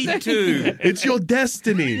or need something. to. It's your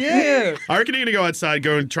destiny. Yeah. I reckon you're going to go outside,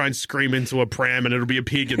 go and try and scream into a pram, and it'll be a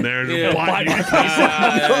pig in there, and it'll Yeah. bite you.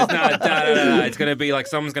 No. It's going to be like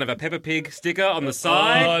someone's going to have a Peppa Pig sticker on the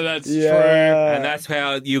side. Oh, that's Yeah. And that's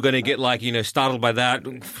how you're going to get, like, startled by that,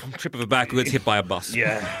 trip of a backwards, hit by a bus.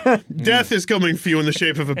 Yeah. Death is coming for you in the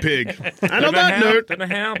shape of a pig. And on Don't know that how, note, don't know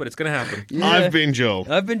how, but it's going to happen. I've been Joel.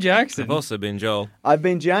 I've been Jackson. I've also been Joel. I've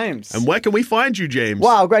been James. And where can we find you, James?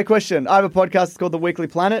 Wow, great question. I have a podcast it's called The Weekly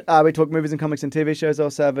Planet. We talk movies and comics and TV shows. I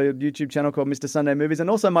also have a YouTube channel called Mr. Sunday Movies. And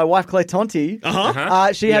also my wife, Claire Tonti,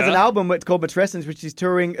 she has an album. It's called Matrescence, which is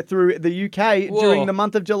touring through the UK during the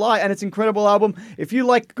month of July. And it's an incredible album. If you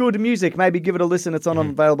like good music, maybe give it a listen. It's on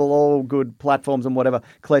available all good platforms and whatever.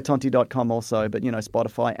 ClaireTonti.com also, but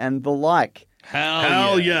Spotify and the like.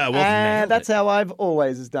 Hell yeah. Well, And that's how I've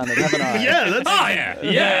always done it, haven't I? yeah, that's... Oh,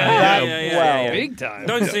 yeah. Well, Big time.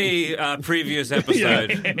 Don't see previous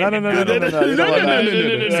episode. No. No.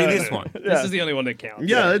 See this one. This is the only one that counts.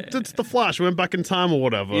 Yeah, it's the Flash. We went back in time or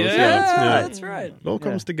whatever. Yeah, So it's- that's right. It all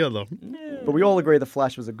comes together. But we all agree The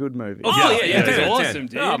Flash was a good movie. Oh, yeah, yeah, 10 it's out of 10. awesome,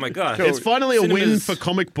 dude. Oh, my God. It's finally a win Cinema's- for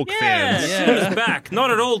comic book Yeah, fans. cinema's back.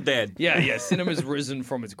 Not at all dead. Yeah. Cinema's risen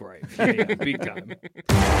from its grave. Yeah, big time.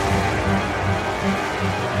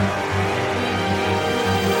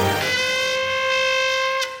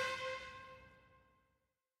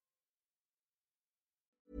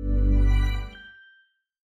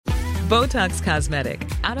 Botox Cosmetic,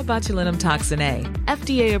 out of botulinum toxin A,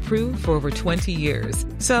 FDA approved for over 20 years.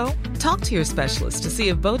 So, talk to your specialist to see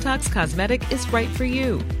if Botox Cosmetic is right for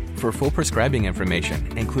you. For full prescribing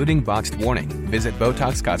information, including boxed warning, visit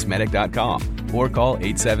BotoxCosmetic.com or call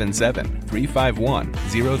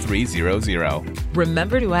 877-351-0300.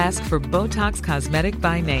 Remember to ask for Botox Cosmetic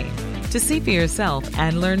by name. To see for yourself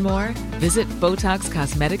and learn more, visit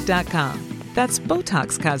BotoxCosmetic.com. That's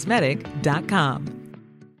BotoxCosmetic.com.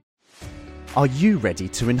 Are you ready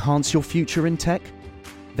to enhance your future in tech?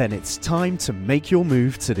 Then it's time to make your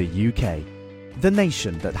move to the UK. The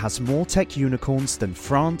nation that has more tech unicorns than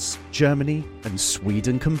France, Germany, and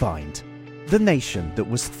Sweden combined. The nation that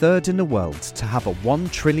was third in the world to have a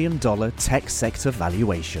 $1 trillion tech sector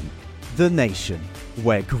valuation. The nation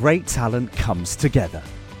where great talent comes together.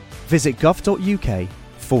 Visit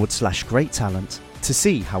gov.uk/great talent to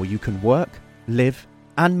see how you can work, live,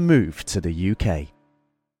 and move to the UK.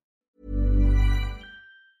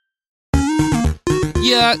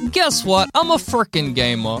 Yeah, guess what? I'm a frickin'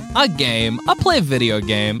 gamer. I game, I play video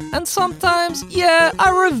game, and sometimes,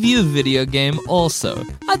 I review video game also.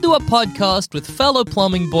 I do a podcast with fellow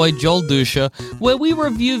plumbing boy Joel Dusha, where we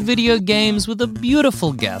review video games with a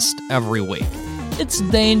beautiful guest every week. It's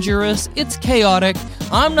dangerous, it's chaotic,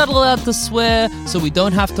 I'm not allowed to swear, so we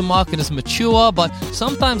don't have to mark it as mature, but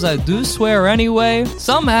sometimes I do swear anyway.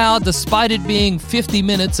 Somehow, despite it being 50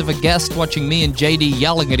 minutes of a guest watching me and JD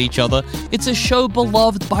yelling at each other, it's a show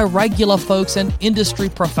beloved by regular folks and industry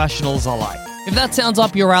professionals alike. If that sounds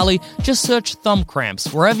up your alley, just search Thumb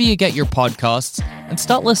Cramps wherever you get your podcasts and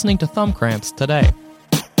start listening to Thumb Cramps today.